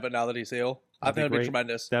Prince Devitt now that he's heel. I That'd think be that'd be great.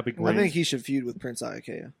 tremendous. That'd be I great. think he should feud with Prince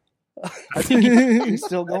Iakea. Might He's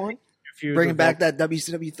still going. Feud Bringing with back that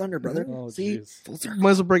WCW Thunder, brother. Oh, See, jeez. full circle.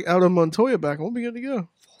 as well bring Aldo Montoya back. We'll be good to go.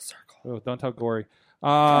 Full circle. Oh, don't tell Gory.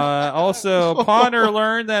 Also, Ponder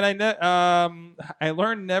learned that I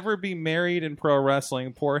learned never be married in pro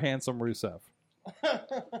wrestling. Poor handsome Rusev.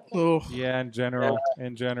 Oh. Yeah, in general.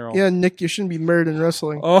 Yeah, Nick, you shouldn't be married in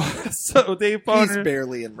wrestling. Oh, so Dave He's Ponder.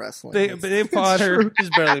 barely in wrestling. Dave Ponder. He's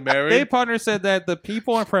barely married. Dave Ponder said that the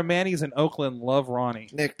people from Manny's in Oakland love Ronnie.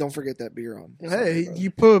 Nick, don't forget that beer on. Hey, you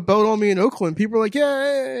put a belt on me in Oakland. People are like,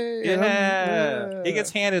 yay! Yeah. He gets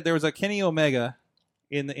handed. There was a Kenny Omega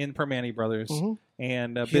in Permani Brothers Mhm.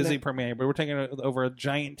 and Yeah. Busy Permani, but we're taking it over a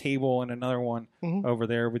giant table and another one Mhm. over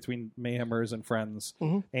there between Mayhemers and friends.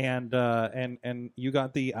 Mhm. And you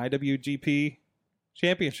got the IWGP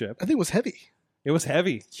championship. I think it was heavy. It was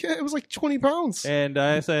heavy. Yeah, it was like 20 pounds. And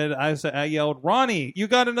I yelled, Ronnie, you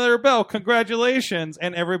got another belt. Congratulations.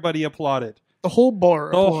 And everybody applauded. The whole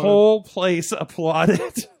bar. The applauded. whole place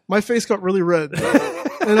applauded. My face got really red.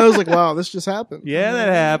 And I was like, wow, this just happened. Yeah, that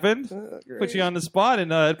happened. Great. Put you on the spot in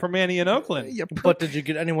Permani in Oakland. Yeah, But did you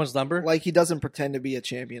get anyone's number? Like he doesn't pretend to be a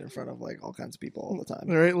champion in front of like all kinds of people all the time.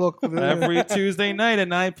 all right, look. Every Tuesday night at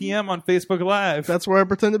 9 p.m. on Facebook Live. That's where I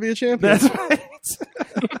pretend to be a champion. That's right.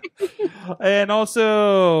 And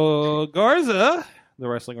also Garza,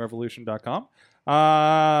 thewrestlingrevolution.com.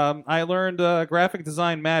 I learned graphic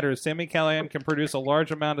design matters. Sami Callihan can produce a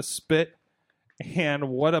large amount of spit, and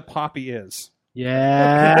what a poppy is.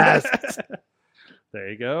 Yes. There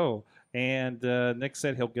you go. And Nick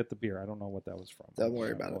said he'll get the beer. I don't know what that was from. Don't worry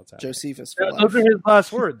I don't know about what's it. happening. Josephus for Those are life. his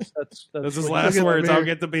last words. That's This is his what- last get the words. beer. I'll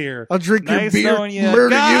get the beer. I'll drink Nice your beer, knowing you. murder you,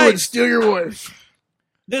 Guys! and steal your wife.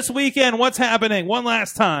 This weekend, what's happening? One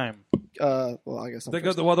last time. Well, I guess I'm The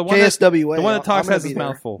first. one that, KSWA. the one that talks I'm gonna has be his there.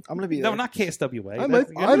 mouth full. I'm gonna be there. No, not KSWA. I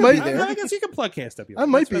That's- might- I might be there. I guess you can plug KSWA. I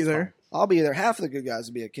might That's be there. I'll be there. Half of the good guys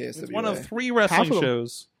will be at KSWA. It's one of 3 Half wrestling of them.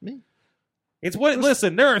 shows. Me. It's what.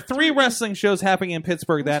 Listen, there are 3 wrestling shows happening in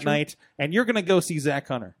Pittsburgh that That's true. night, and you're going to go see Zach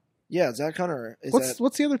Hunter. Yeah, Zach Hunter is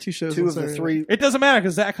What's the other 2 shows? at 2 on of the Saturday? 3. It doesn't matter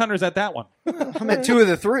because Zach Hunter's at that one. I'm at 2 of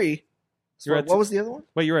the 3. You're So at what was the other one?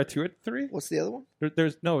 Wait, you're at 2 or 3? What's the other one?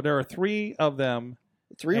 There are 3 of them.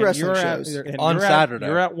 3 and wrestling you're at- shows. and On you're at- Saturday.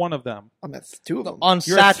 You're at one of them. I'm at 2 of them. On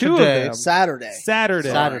You're at 2 of Saturday. them. Saturday. Saturday.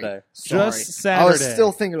 Saturday. Just Sorry. I was Saturday.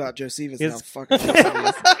 still thinking about Josephus now. It's- Fucking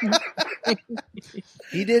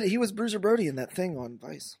He was Bruiser Brody in that thing on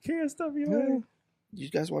Vice. KSWA. You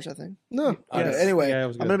guys watch that thing? No. Okay, Yes. anyway, Yeah, it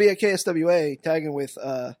was I'm good. going to be at KSWA tagging with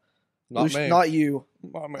Not me. not you.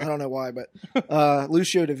 Not me. I don't know why, but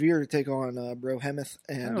Lucio DeVere to take on Bro Hemeth,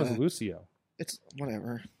 and That was Lucio. it's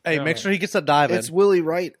whatever. Hey, make sure he gets that dive in. It's Willie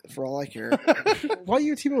Wright for all I care. Why are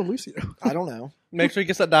you teaming with Lucio? I don't know. Make sure he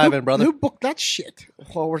gets that dive in, brother. Who booked that shit?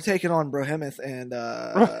 Well, we're taking on Bro Hemeth and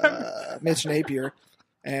Mitch Napier,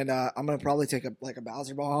 and I'm gonna probably take a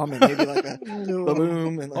Bowser bomb and maybe like a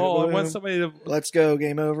boom and like Oh, I boom. want somebody to. Let's go,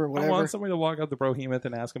 game over, I whatever. want somebody to walk up to Brohemoth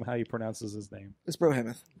and ask him how he pronounces his name. It's Bro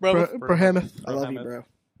Hemeth. Brahamath. I love you, Hemeth. bro.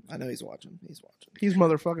 I know he's watching. He's watching. He's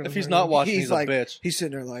motherfucking. If he's not watching, He's he's, like- a bitch. He's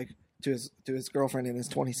sitting there like to his girlfriend and his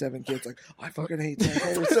 27 kids, like I fucking hate Zach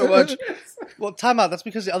Hunter so much. Well, time out. That's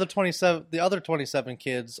because the other 27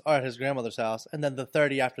 kids are at his grandmother's house, and then the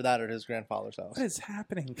 30 after that are at his grandfather's house. What is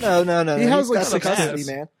happening? No. He has, He's like, got 6 custody, kids.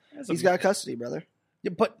 man. That's a- He's got custody, brother.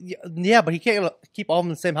 Yeah, but he can't keep all of them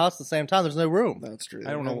in the same house at the same time. There's no room. That's true. I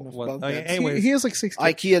don't know They have enough what. bunk Okay, beds. anyways, He has like 6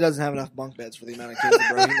 kids. IKEA doesn't have enough bunk beds for the amount of kids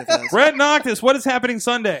that Bro Hemeth has. Red Noctis, what is happening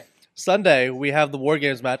Sunday? Sunday, we have the War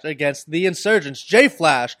Games match against the Insurgents, Jay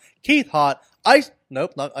Flash, Keith Hot,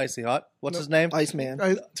 Nope, not Icy Hot. What's his name? Iceman.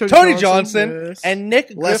 Tony Johnson yes. and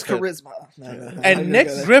Nick Less Griffith. charisma. And Nick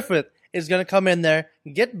Griffith is going to come in there,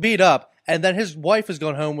 get beat up, and then his wife is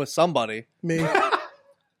going home with somebody. Me.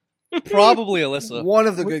 Probably Alyssa. One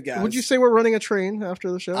of the good guys. Would you say we're running a train after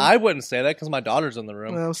the show? I wouldn't say that because my daughter's in the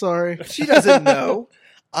room. No, sorry. She doesn't know.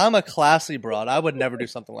 I'm a classy broad. I would never do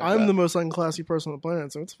something like that. I'm the most unclassy person on the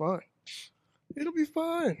planet, so it's fine. It'll be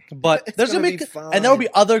fine. But It's there's gonna gonna be fine. and there will be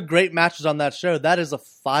other great matches on that show. That is a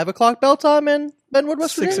 5 o'clock bell time in Benwood,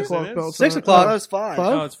 West 6 Virginia. o'clock is. bell 6 time. o'clock. No, it's 5.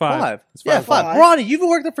 No, it's 5. 5. It's Yeah, 5. 5. Ronnie, you've been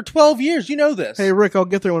working there for 12 years. You know this. Hey, Rick, I'll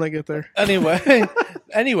get there when I get there.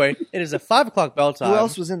 Anyway, it is a 5 o'clock bell time. Who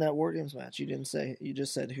else was in that War Games match? You didn't say. You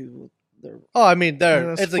just said who. Oh, I mean, Yeah,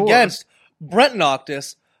 that's it's 4. against Brent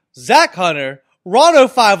Noctis, Zach Hunter, Ron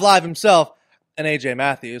 05 Live himself, and AJ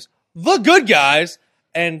Matthews, the good guys.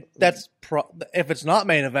 And that's if it's not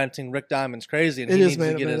main eventing, Rick Diamond's crazy, and It he is needs to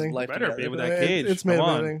main get his eventing. life Better together. be with that cage. It's Come main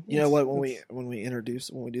on. eventing. You know what? When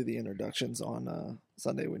we do the introductions on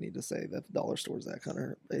Sunday, we need to say that the dollar store Zach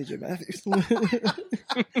Hunter, AJ Matthews.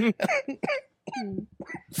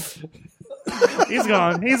 He's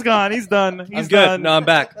gone. He's gone. He's done. He's I'm good. done. No, I'm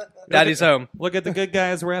back. Daddy's home. Look at the Good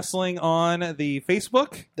Guys Wrestling on the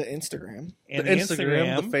Facebook The Instagram. and The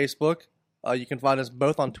Instagram, the Facebook. You can find us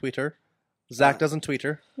both on Twitter. Zach doesn't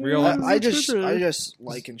Twitter. Real. I just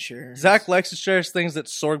like and share. Zach likes to share things that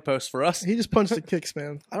Sorg posts for us. He just punched the kicks,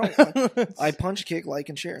 man. I punch, kick, like,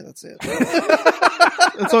 and share. That's it.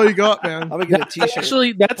 That's all you got, man. I'm gonna get a T-shirt.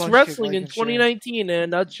 Actually, that's Punch, kick, wrestling like, in and share. 2019 in a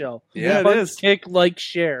nutshell. Yeah, it Punch, is. kick, like,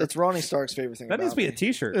 share. It's Ronnie Stark's favorite thing. That needs to be a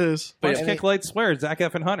T-shirt. It is. Punch, Yeah. kick, light, swear. Zach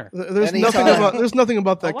F. and Hunter. There's Anytime- nothing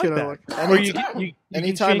about that I like kid I that. like. Or you can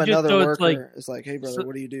Anytime change it another so it's worker like is like, "Hey, brother, so-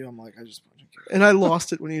 what do you do?" I'm like, "I just punch and kick." And I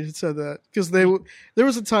lost it when you said that because there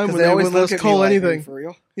was a time 'Cause when they always wouldn't let look us at me call like, "Are you anything. for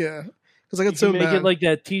real." Yeah, because I got you so can make mad. it like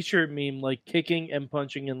that T-shirt meme, like kicking and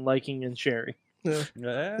punching and liking and sharing. yeah.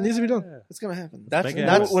 Yeah. It needs to be done. It's gonna happen. That's Big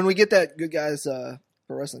that's ass. when we get that Good Guys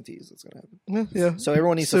Pro Wrestling tees. It's gonna happen. Yeah. So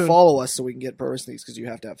everyone needs Soon. to follow us so we can get Pro Wrestling tees because you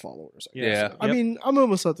have to have followers. I guess. Yeah. So I mean, I'm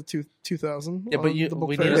almost at the 2,000. Yeah, but on you- the book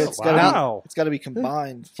we fair. need to- it's gotta Wow. it's got to be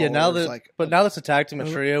combined. yeah. Now followers, that but now that's a tag team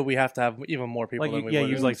in trio, we have to have even more people Like than we yeah, would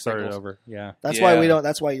you in like started singles. over. Yeah. that's Yeah. why we don't.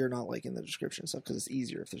 That's why you're not like in the description stuff because it's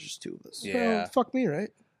easier if there's just two of us. Yeah. Well, fuck me, right?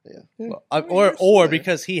 Well, you're or so-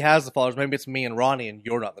 because he has the followers, maybe it's me and Ronnie, and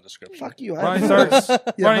you're not in the description. Fuck you. I Ronnie haven't- Starks.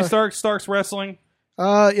 Yeah. Ronnie Starks Wrestling.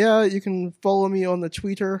 Yeah, you can follow me on the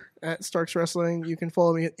Twitter at Starks Wrestling. You can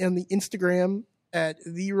follow me on the Instagram at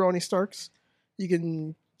the Ronnie Starks. You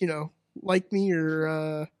can, like me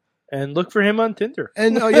or And look for him on Tinder.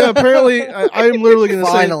 and yeah, apparently I'm literally gonna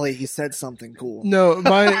say Finally, he said something cool. no.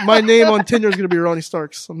 My name on Tinder is gonna be Ronnie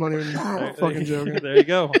Starks. I'm not even fucking joking. There you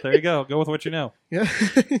go. There you go. Go with what you know. Yeah,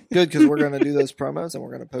 Good because we're gonna do those promos and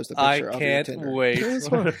we're gonna post a I picture of can't your Tinder. wait. it's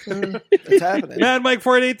fine. It's happening. Mad Mike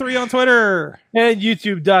 483 on Twitter. And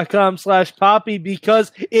youtube.com/Poppy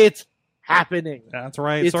because it's happening. That's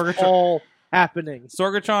right. It's all happening.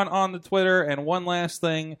 Sorgatron on the Twitter. And one last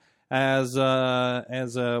thing, as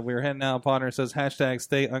we're heading out, Potter says hashtag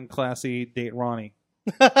stay unclassy, date Ronnie.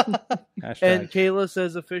 Hashtag. And Kayla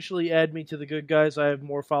says officially add me to the good guys. I have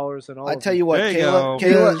more followers than all I of tell them. you what, There you Kayla, go.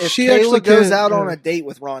 Kayla, Yeah, if she Kayla actually goes can- out on yeah. a date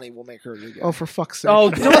with Ronnie, we'll make her a good guy. Oh, for fuck's sake! Oh,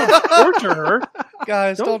 don't torture her.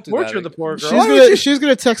 Guys, Don't do that. torture the poor girl. she's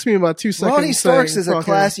gonna text me in about 2 seconds. Ronnie Starks saying, is a "Fuck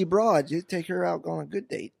classy broad. You take her out on a good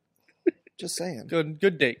date. Just saying.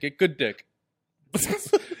 Good date. Get good dick.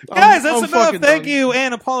 Guys, that's I'm enough. fucking Thank done. you.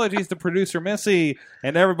 And apologies to producer Missy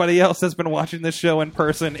and everybody else that's been watching this show in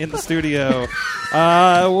person in the studio.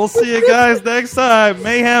 We'll see you guys next time.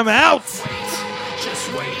 Mayhem out. Just wait,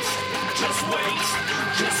 just wait,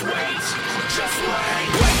 just wait, just wait.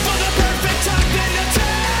 Wait for the perfect time, then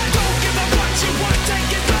attack. Don't give up what you want,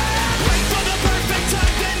 take it back. Wait for the perfect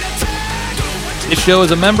time, then attack. Do what you This show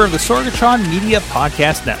is a member of the Sorgatron Media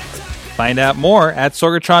Podcast Network. Find out more at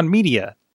sorgatronmedia.com.